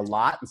some are seeing a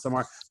lot and some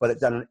are, but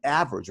it's on an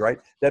average, right?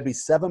 That'd be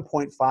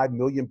 7.5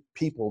 million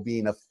people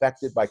being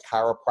affected by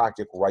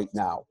chiropractic right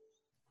now.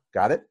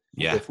 Got it?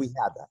 Yeah. If we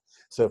had that.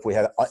 So if we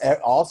had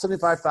all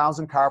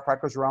 75,000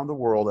 chiropractors around the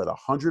world at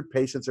 100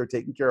 patients are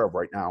taken care of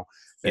right now,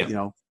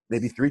 that,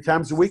 maybe 3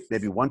 times a week,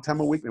 maybe 1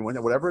 time a week, and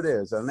whatever it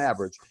is on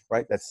average,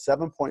 right? That's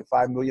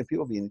 7.5 million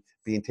people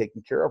being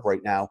taken care of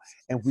right now.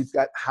 And we've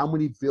got how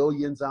many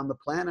billions on the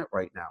planet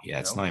right now? Yeah,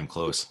 it's not even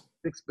close.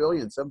 6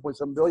 billion,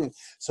 7.7 billion.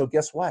 So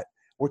guess what?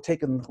 We're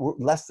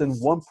less than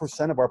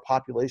 1% of our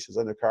population is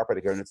under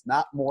chiropractic care, and it's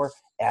not more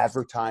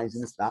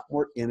advertising, it's not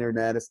more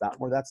internet, it's not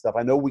more that stuff.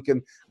 I know we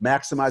can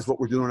maximize what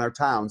we're doing in our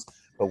towns,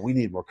 but we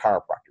need more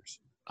chiropractors.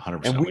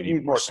 100%. And we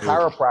need more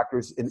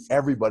chiropractors in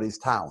everybody's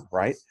town,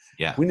 right?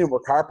 Yeah. We need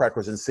more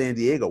chiropractors in San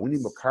Diego. We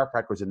need more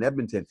chiropractors in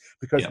Edmonton,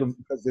 because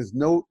there's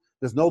no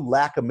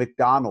lack of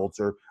McDonald's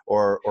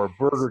or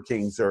Burger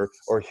Kings or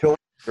Hilton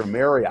or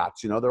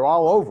Marriott's. They're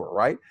all over,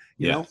 right?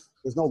 You know.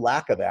 There's no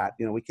lack of that.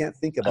 We can't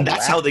think of it. And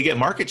that's how they get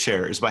market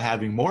share, is by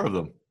having more of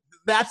them.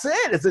 That's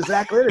it. It's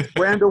exactly it. It's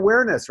brand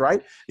awareness,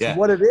 right? Yeah. It's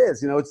what it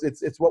is.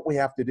 It's what we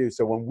have to do.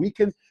 So when we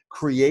can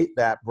create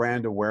that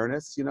brand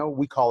awareness,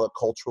 we call it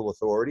cultural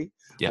authority.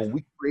 Yeah. When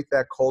we create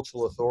that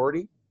cultural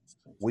authority,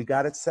 we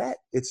got it set.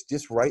 It's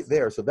just right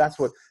there. So that's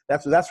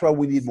why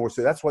we need more.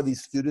 So that's why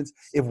these students,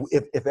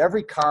 if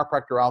every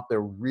chiropractor out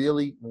there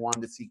really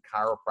wanted to see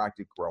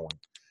chiropractic growing,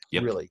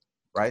 really,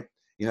 right?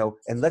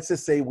 And let's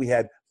just say we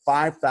had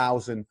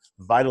 5,000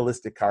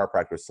 vitalistic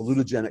chiropractors,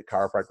 salutogenic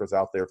chiropractors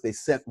out there. If they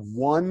sent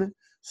one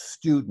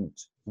student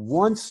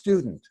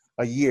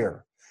a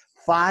year,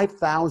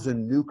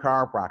 5,000 new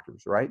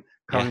chiropractors, right?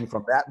 Coming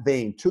from that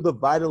vein to the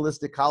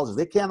vitalistic colleges.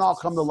 They can't all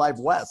come to Life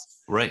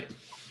West. Right.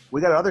 We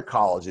got other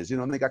colleges,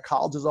 and they got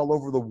colleges all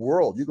over the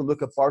world. You can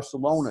look at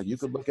Barcelona. You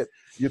can look at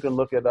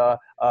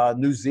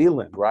New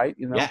Zealand, right?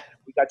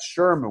 We got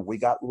Sherman. We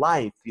got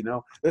Life.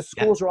 The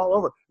schools are all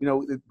over.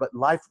 But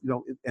Life.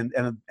 And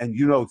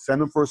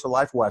send them first to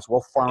Life West.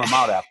 We'll farm them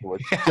out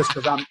afterwards. just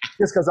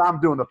because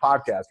I'm doing the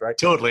podcast, right?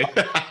 Totally.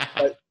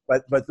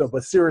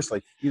 But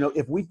seriously,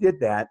 if we did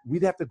that,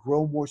 we'd have to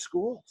grow more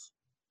schools.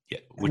 Yeah,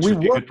 which would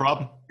be a good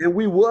problem. And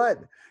we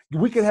would.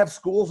 We could have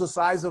schools the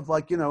size of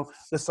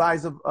the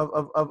size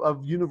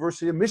of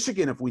University of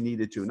Michigan if we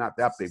needed to. Not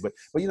that big, but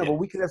but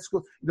we could have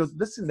schools.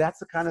 Listen, that's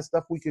the kind of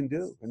stuff we can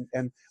do.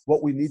 And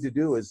what we need to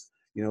do is,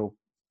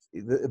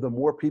 the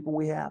more people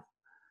we have,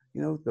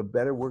 the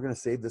better we're going to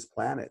save this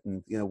planet.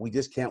 And we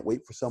just can't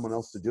wait for someone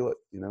else to do it.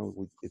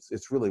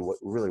 It's really what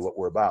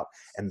we're about.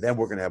 And then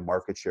we're going to have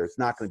market share. It's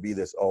not going to be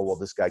this, oh well,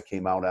 this guy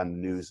came out on the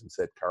news and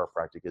said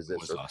chiropractic is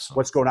this, or awesome.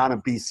 What's going on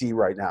in BC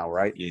right now,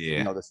 right?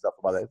 Yeah. The stuff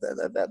about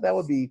that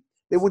would be.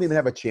 They wouldn't even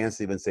have a chance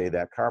to even say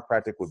that.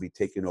 Chiropractic would be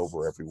taken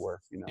over everywhere.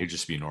 It'd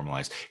just be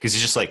normalized, because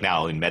it's just like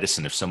now in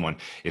medicine. If someone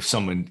it's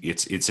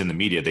in the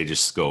media, they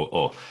just go,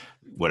 oh,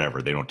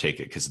 whatever. They don't take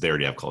it because they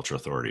already have cultural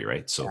authority,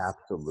 right? So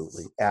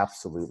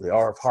absolutely.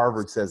 Or if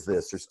Harvard says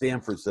this or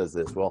Stanford says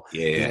this, well,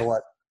 you know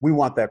what? We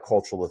want that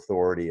cultural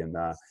authority, and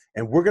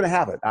we're going to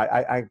have it.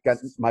 I got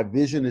my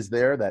vision is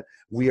there that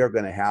we are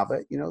going to have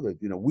it.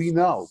 We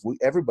know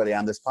everybody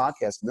on this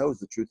podcast knows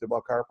the truth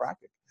about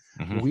chiropractic.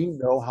 Mm-hmm.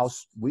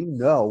 We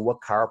know what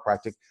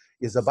chiropractic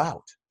is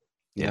about,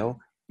 you know,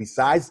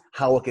 besides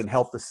how it can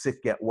help the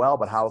sick get well,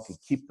 but how it can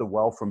keep the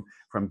well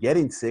from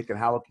getting sick, and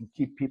how it can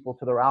keep people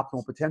to their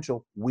optimal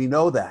potential. We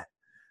know that.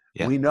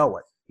 We know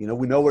it. You know,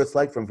 we know what it's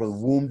like from the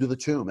womb to the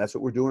tomb. That's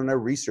what we're doing in our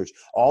research.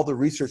 All the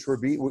research that's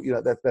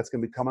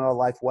going to be coming out of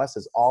Life West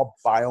is all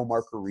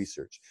biomarker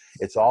research.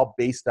 It's all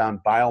based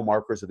on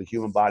biomarkers of the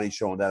human body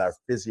showing that our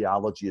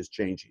physiology is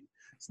changing.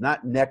 It's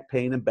not neck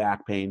pain and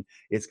back pain.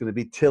 It's going to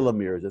be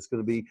telomeres. It's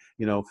going to be,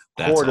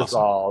 cortisol.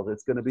 Awesome.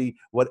 It's going to be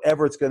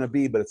whatever it's going to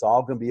be, but it's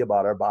all going to be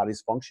about our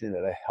bodies functioning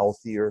at a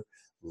healthier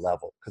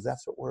level, because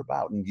that's what we're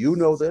about. And you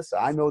know this,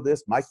 I know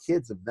this. My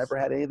kids have never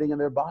had anything in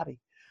their body.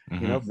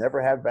 Mm-hmm.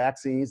 Never had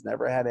vaccines,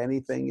 never had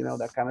anything,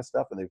 that kind of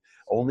stuff. And they've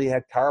only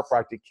had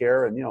chiropractic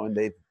care, and,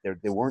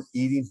 they weren't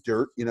eating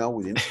dirt, we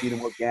didn't feed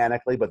them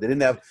organically, but they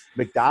didn't have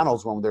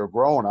McDonald's when they were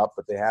growing up,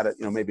 but they had it,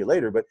 maybe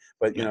later, but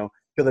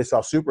till they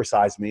saw Super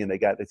Size Me, and they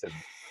said,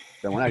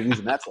 then we're not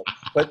using that stuff.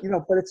 But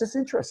it's just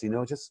interesting,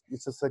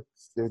 it's just like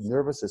their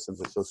nervous systems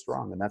are so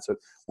strong, and that's what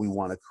we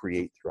want to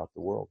create throughout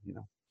the world,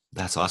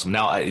 That's awesome.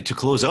 Now, to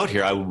close out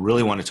here, I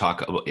really want to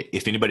talk about,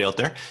 if anybody out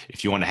there,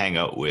 if you want to hang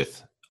out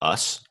with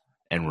us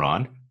and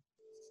Ron,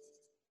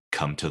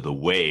 come to the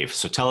Wave.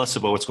 So tell us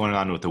about what's going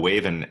on with the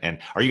Wave, and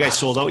are you guys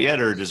sold out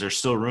yet, or is there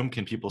still room?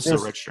 Can people still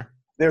register?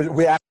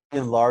 We actually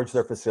enlarged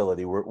our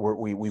facility.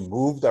 We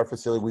moved our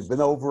facility. We've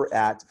been over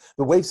at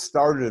the Wave.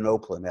 Started in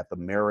Oakland at the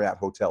Marriott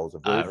Hotel.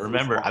 I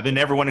remember. I've been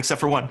to every one except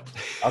for one.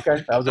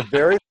 Okay, that was the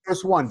very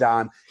first one,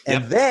 Don.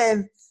 And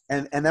then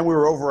we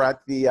were over at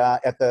the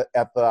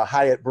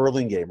Hyatt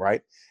Burlingame,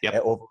 right?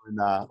 Yep.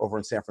 Over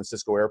in San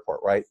Francisco Airport,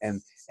 right? And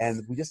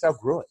we just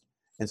outgrew it.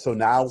 And so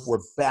now we're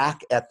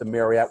back at the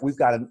Marriott. We've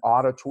got an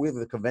auditorium, we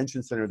have the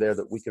convention center there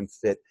that we can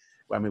fit.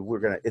 I mean, we're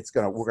gonna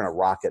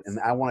rock it. And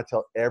I want to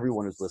tell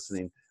everyone who's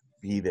listening,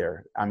 be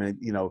there. I mean,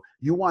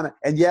 you want to,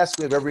 and yes,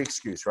 we have every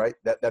excuse, right?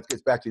 That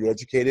gets back to the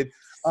educated.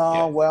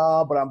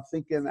 Well, but I'm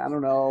thinking, I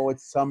don't know,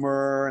 it's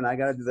summer and I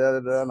got to do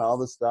that and all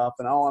this stuff.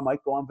 And I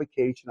might go on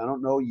vacation. I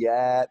don't know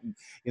yet. And,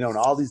 and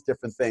all these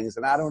different things.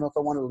 And I don't know if I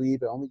want to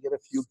leave. I only get a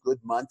few good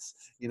months,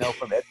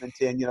 from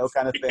Edmonton,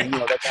 kind of thing,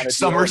 that kind of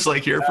Summer's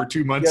like here for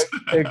 2 months.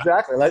 Yeah,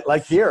 exactly.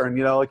 Like here, and,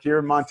 like here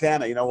in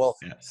Montana,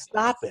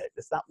 stop it.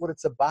 It's not what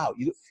it's about.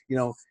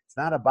 It's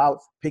not about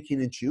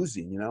picking and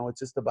choosing, it's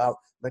just about,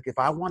 like, if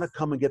I want to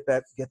come and get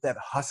that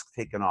husk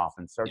taken off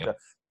and start to,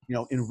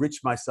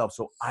 enrich myself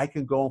so I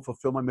can go and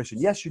fulfill my mission.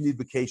 Yes, you need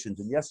vacations,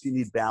 and yes, you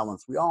need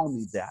balance. We all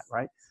need that,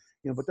 right?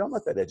 But don't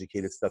let that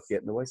educated stuff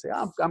get in the way. Say,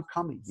 I'm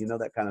coming,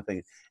 that kind of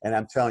thing. And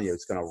I'm telling you,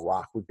 it's going to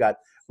rock. We've got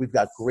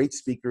great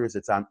speakers.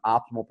 It's on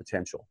optimal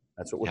potential.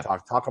 That's what we're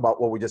talk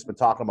about. What we just been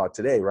talking about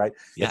today, right?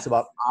 Yeah. It's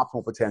about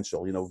optimal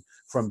potential.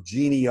 From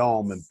Jeannie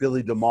Ohm and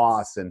Billy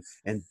DeMoss and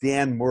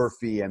Dan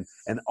Murphy and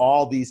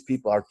all these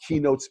people. Our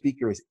keynote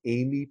speaker is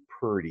Amy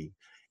Purdy.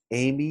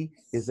 Amy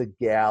is a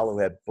gal who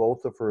had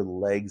both of her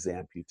legs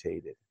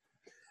amputated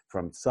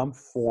from some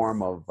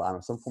form of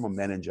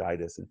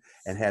meningitis,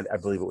 and had, I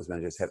believe it was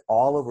meningitis, had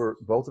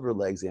both of her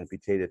legs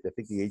amputated at, I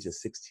think, the age of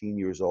 16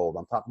 years old.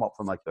 I'm talking about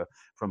from up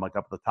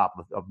the top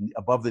of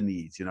above the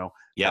knees, like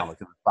in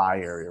the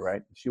thigh area,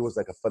 right? She was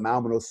like a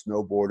phenomenal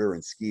snowboarder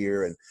and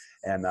skier,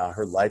 and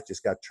her life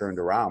just got turned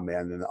around,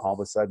 man. And all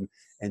of a sudden,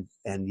 and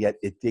yet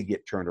it did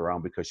get turned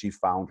around because she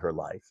found her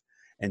life.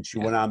 And she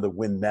went on to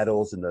win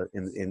medals in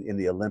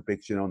the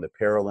Olympics, in the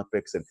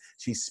Paralympics, and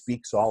she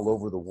speaks all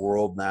over the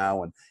world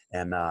now.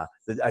 And I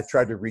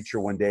tried to reach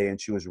her one day,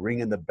 and she was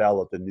ringing the bell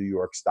at the New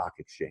York Stock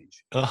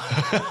Exchange.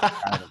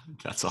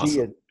 That's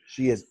awesome.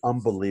 She is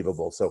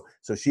unbelievable. So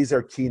she's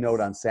our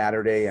keynote on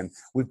Saturday, and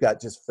we've got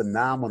just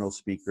phenomenal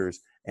speakers,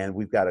 and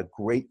we've got a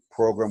great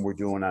program we're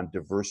doing on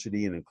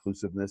diversity and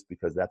inclusiveness,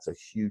 because that's a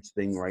huge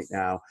thing right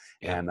now.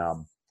 Yeah. And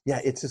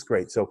it's just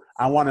great. So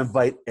I want to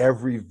invite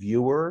every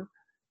viewer.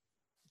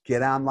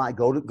 Get online,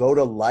 go to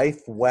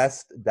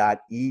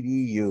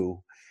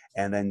lifewest.edu,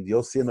 and then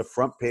you'll see on the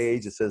front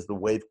page, it says the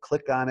Wave.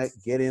 Click on it,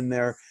 get in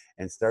there,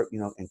 and start,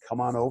 and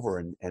come on over.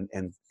 And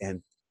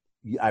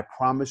I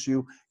promise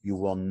you, you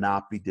will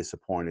not be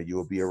disappointed. You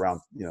will be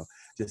around,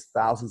 just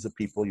thousands of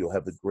people. You'll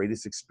have the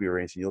greatest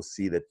experience, and you'll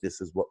see that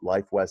this is what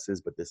Life West is,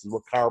 but this is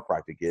what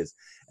chiropractic is.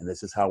 And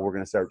this is how we're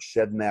going to start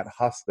shedding that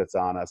husk that's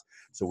on us,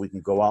 so we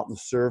can go out and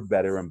serve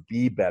better and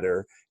be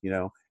better,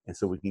 and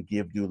so we can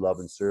give, do, love,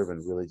 and serve,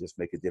 and really just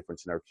make a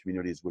difference in our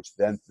communities, which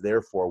then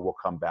therefore will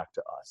come back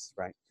to us,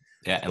 right?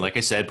 Yeah, and like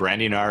I said,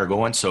 Brandy and I are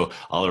going, so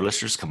all our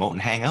listeners, come out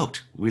and hang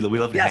out. We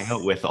love to hang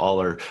out with all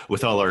our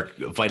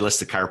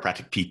vitalistic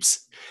chiropractic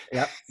peeps.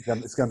 Yeah,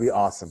 it's going to be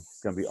awesome. It's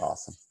going to be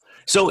awesome.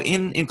 So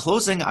in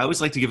closing, I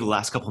always like to give the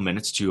last couple of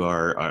minutes to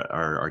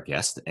our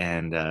guest,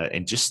 and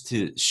just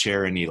to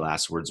share any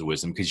last words of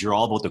wisdom, because you're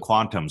all about the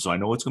quantum. So I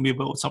know it's going to be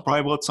about some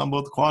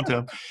about the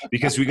quantum,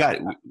 because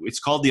it's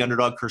called the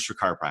underdog curse for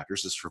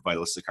chiropractors. This is for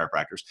vitalistic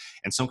chiropractors,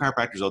 and some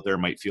chiropractors out there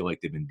might feel like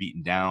they've been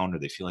beaten down, or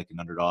they feel like an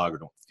underdog, or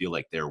don't feel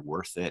like they're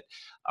worth it.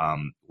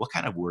 What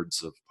kind of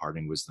words of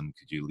parting wisdom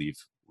could you leave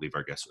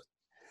our guests with?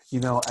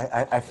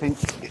 I think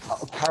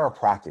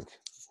chiropractic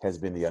has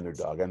been the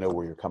underdog. I know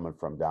where you're coming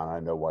from, Don. I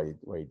know why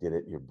you did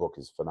it. Your book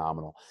is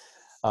phenomenal.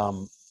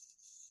 Um,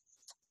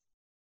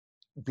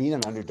 being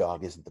an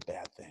underdog isn't the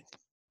bad thing.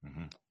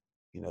 Mm-hmm.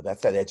 You know,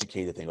 that's that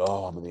educated thing.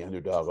 Oh, I'm the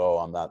underdog. Oh,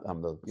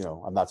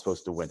 I'm not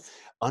supposed to win.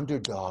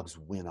 Underdogs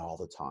win all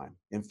the time.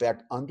 In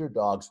fact,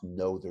 underdogs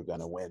know they're going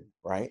to win,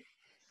 right?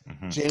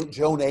 Mm-hmm.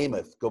 Joe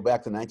Namath, go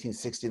back to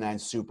 1969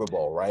 Super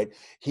Bowl, right?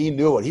 He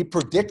knew it. He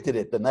predicted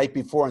it the night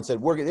before and said,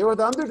 they were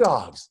the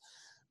underdogs.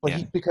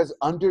 But because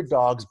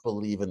underdogs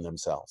believe in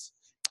themselves.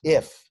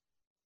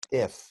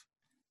 That's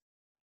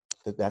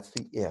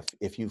the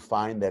if you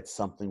find that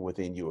something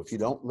within you, if you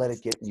don't let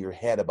it get in your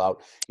head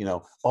about,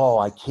 oh,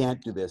 I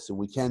can't do this and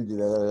we can do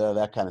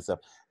that kind of stuff.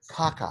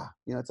 Caca,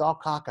 it's all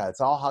caca. It's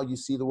all how you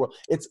see the world.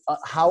 It's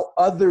how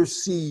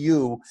others see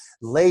you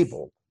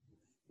labeled.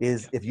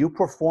 If you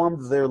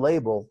performed their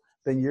label,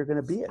 then you're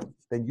going to be it.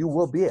 Then you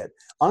will be it.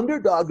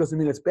 Underdog doesn't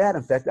mean it's bad.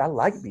 In fact, I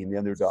like being the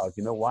underdog.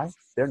 You know why?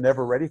 They're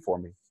never ready for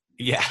me.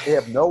 Yeah. They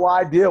have no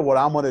idea what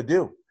I'm going to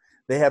do.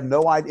 They have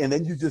no idea. And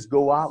then you just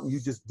go out and you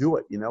just do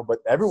it, but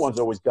everyone's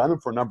always gunning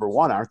for number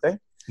one, aren't they?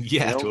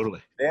 Yeah,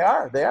 totally. They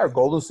are.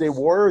 Golden State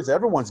Warriors,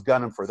 everyone's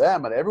gunning for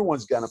them and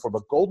everyone's gunning for,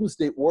 but Golden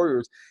State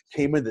Warriors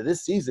came into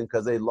this season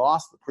because they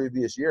lost the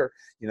previous year,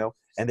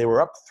 and they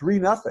were up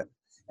 3-0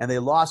 and they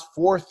lost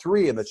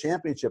 4-3 in the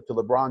championship to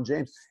LeBron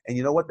James. And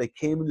you know what? They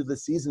came into the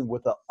season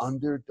with an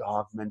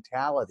underdog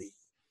mentality.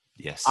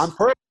 Yes. On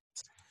purpose.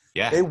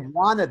 Yeah. They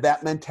wanted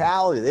that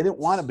mentality. They didn't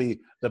want to be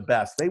the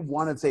best. They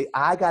wanted to say,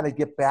 I got to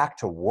get back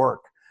to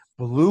work.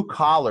 Blue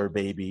collar,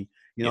 baby.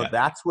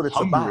 That's what it's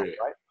about,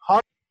 right?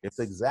 Hungry. It's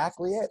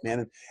exactly it,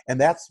 man.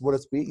 And that's what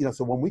it's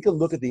so when we can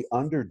look at the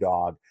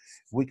underdog,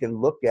 we can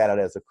look at it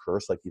as a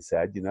curse, like you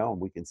said,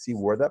 and we can see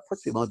where that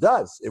puts people. It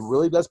does. It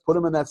really does put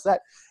them in that set.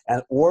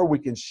 Or we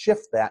can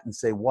shift that and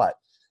say, what?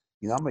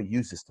 I'm going to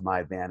use this to my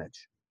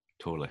advantage.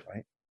 Totally.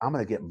 Right? I'm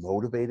going to get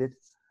motivated.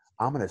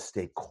 I'm going to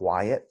stay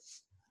quiet.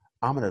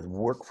 I'm going to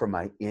work for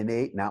my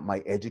innate, not my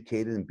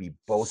educated, and be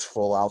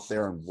boastful out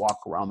there and walk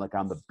around like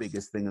I'm the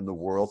biggest thing in the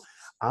world.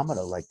 I'm going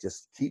to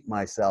just keep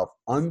myself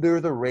under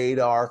the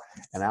radar,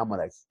 and I'm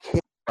going to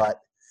kick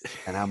butt,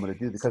 and I'm going to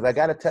do this. Because I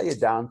got to tell you,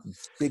 Don,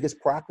 biggest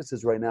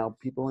practices right now,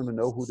 people don't even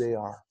know who they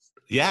are.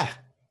 Yeah.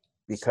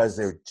 Because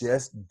they're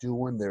just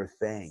doing their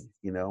thing,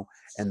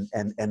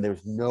 and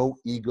there's no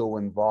ego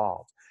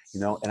involved.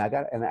 And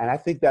I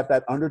think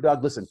that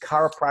underdog, listen,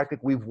 chiropractic,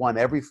 we've won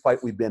every fight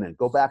we've been in.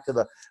 Go back to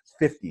the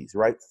 50s,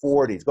 right?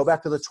 40s, go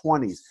back to the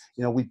 20s.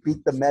 We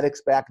beat the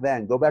medics back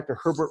then. Go back to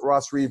Herbert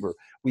Ross Reaver.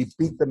 We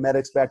beat the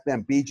medics back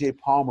then. BJ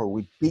Palmer,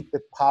 we beat the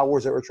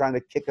powers that were trying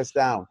to kick us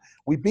down.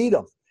 We beat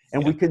them.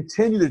 And we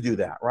continue to do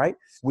that, right?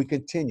 We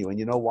continue. And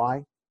you know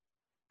why?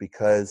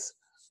 Because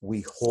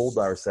we hold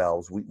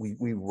ourselves.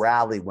 We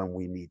rally when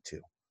we need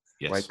to,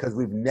 right? Because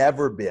we've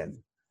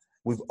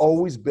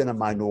always been a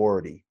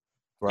minority.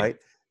 Right.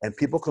 Yeah. And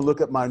people can look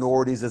at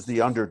minorities as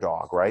the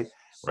underdog. Right.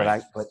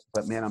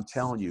 But man, I'm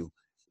telling you,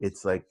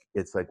 it's like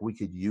we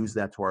could use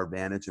that to our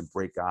advantage and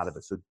break out of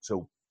it.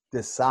 So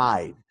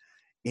decide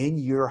in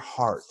your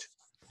heart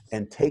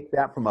and take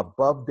that from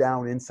above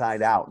down,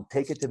 inside out, and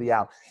take it to the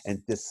out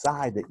and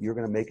decide that you're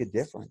going to make a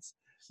difference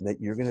and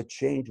that you're going to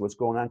change what's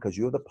going on, because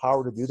you have the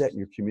power to do that in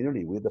your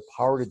community. We have the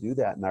power to do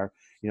that in our,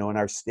 in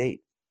our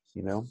state,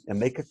 and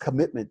make a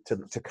commitment to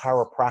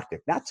chiropractic,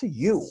 not to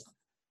you.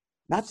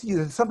 Not to you.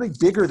 There's something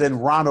bigger than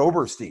Ron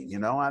Oberstein.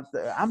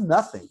 I'm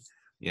nothing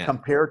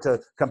compared to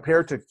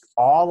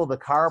all of the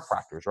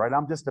chiropractors, right?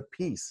 I'm just a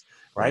piece,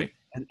 right?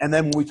 And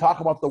then when we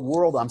talk about the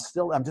world, I'm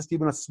just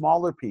even a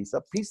smaller piece,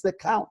 a piece that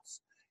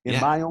counts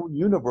in my own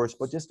universe,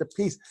 but just a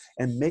piece.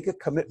 And make a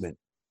commitment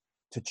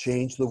to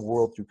change the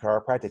world through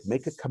chiropractic.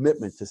 Make a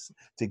commitment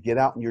to get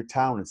out in your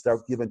town and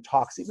start giving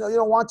talks. Even though you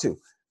don't want to.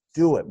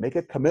 Do it. Make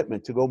a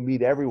commitment to go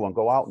meet everyone.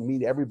 Go out and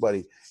meet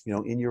everybody,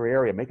 in your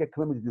area. Make a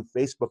commitment to do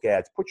Facebook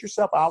ads. Put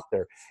yourself out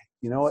there.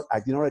 You know what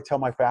I tell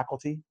my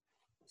faculty?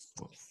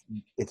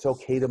 It's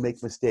okay to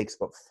make mistakes,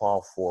 but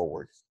fall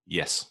forward.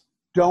 Yes.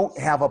 Don't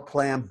have a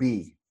plan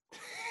B.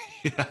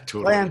 Yeah,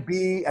 totally. Plan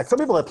B. Some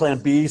people have plan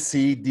B,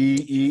 C,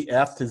 D, E,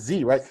 F to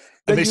Z, right?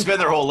 And they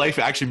spend their whole life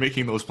actually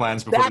making those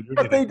plans before they do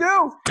anything.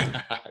 That's what they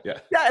do.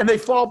 Yeah, and they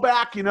fall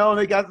back, and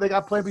they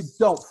got plan B.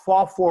 Don't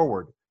fall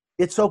forward.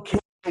 It's okay.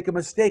 Make a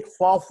mistake,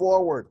 fall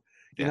forward,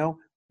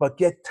 but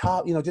get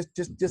top,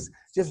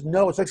 just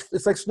know it's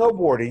like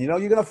snowboarding, you're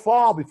going to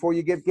fall before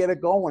you get it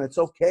going. It's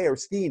okay. Or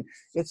skiing.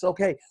 It's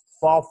okay.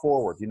 Fall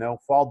forward,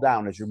 fall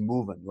down as you're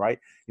moving, right?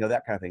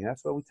 That kind of thing.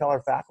 That's what we tell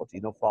our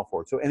faculty, fall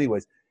forward. So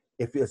anyways,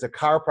 if there's a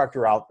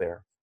chiropractor out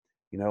there,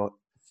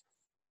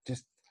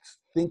 just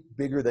think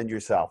bigger than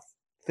yourself.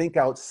 Think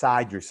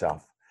outside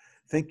yourself.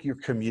 Think your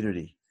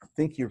community.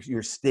 Think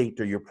your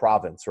state or your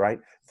province, right?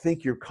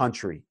 Think your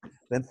country.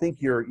 Then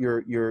think your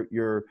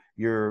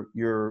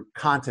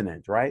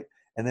continent, right?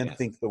 And then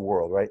think the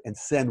world, right? And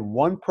send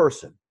one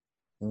person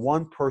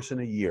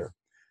a year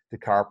to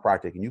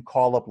chiropractic. And you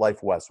call up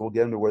Life West. We'll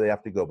get them to where they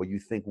have to go. But you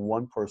think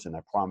one person,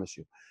 I promise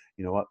you.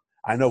 You know what?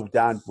 I know,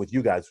 Don, with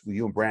you guys, with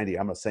you and Brandy,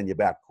 I'm going to send you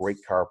back great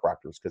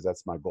chiropractors, because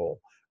that's my goal,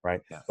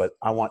 right? Yeah. But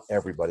I want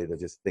everybody to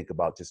just think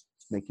about just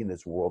making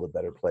this world a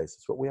better place.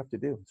 It's what we have to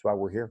do. That's why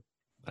we're here.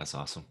 That's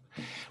awesome.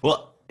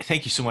 Well,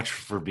 thank you so much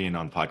for being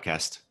on the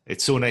podcast.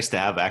 It's so nice to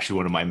have actually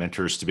one of my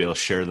mentors to be able to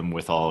share them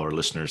with all our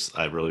listeners.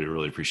 I really,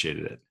 really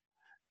appreciated it.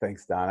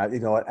 Thanks, Don. You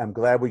know what? I'm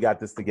glad we got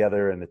this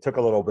together, and it took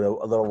a little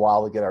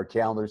while to get our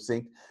calendars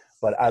synced.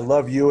 But I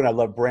love you, and I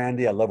love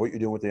Brandy. I love what you're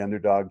doing with the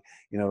Underdog.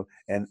 You know,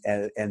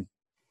 and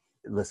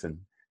listen,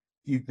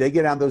 they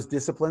get on those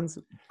disciplines.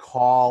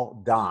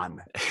 Call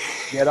Don.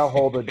 Get a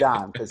hold of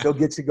Don, because he'll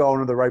get you going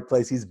to the right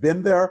place. He's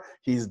been there.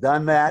 He's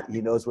done that.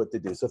 He knows what to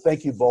do. So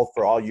thank you both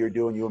for all you're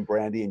doing, you and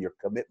Brandy, and your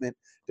commitment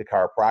to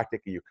chiropractic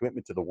and your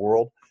commitment to the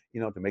world,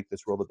 you know, to make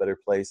this world a better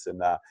place.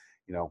 And,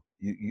 you know,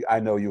 I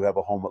know you have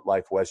a home at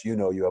Life West. You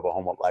know you have a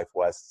home at Life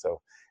West.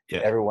 So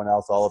everyone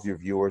else, all of your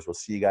viewers, we'll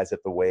see you guys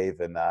at the Wave.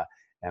 And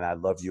I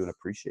love you and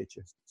appreciate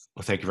you.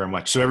 Well, thank you very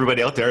much. So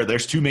everybody out there,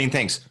 there's two main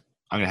things.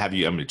 I'm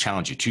going to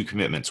challenge you. 2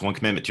 commitments. 1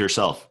 commitment to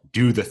yourself.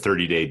 Do the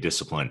 30-day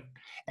discipline.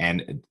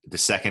 And the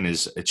second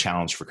is a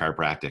challenge for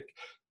chiropractic.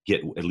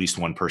 Get at least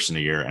 1 person a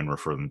year and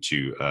refer them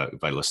to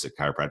Vitalistic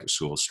Chiropractic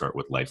School. Start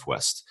with Life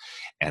West.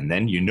 And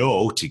then, you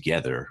know,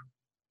 together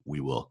we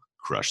will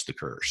crush the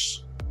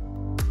curse.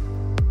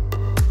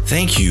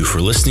 Thank you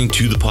for listening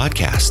to the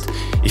podcast.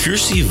 If you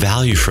receive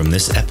value from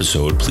this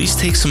episode, please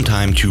take some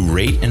time to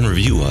rate and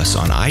review us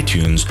on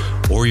iTunes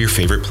or your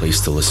favorite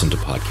place to listen to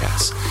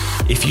podcasts.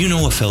 If you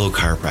know a fellow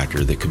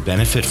chiropractor that could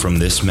benefit from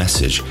this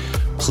message,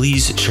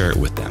 please share it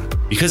with them.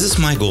 Because it's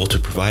my goal to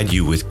provide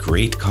you with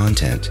great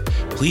content,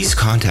 please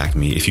contact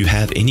me if you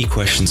have any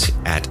questions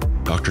at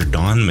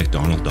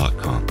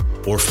drdonmcdonald.com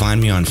or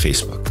find me on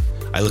Facebook.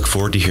 I look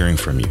forward to hearing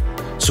from you.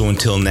 So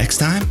until next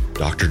time,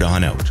 Dr.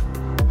 Don out.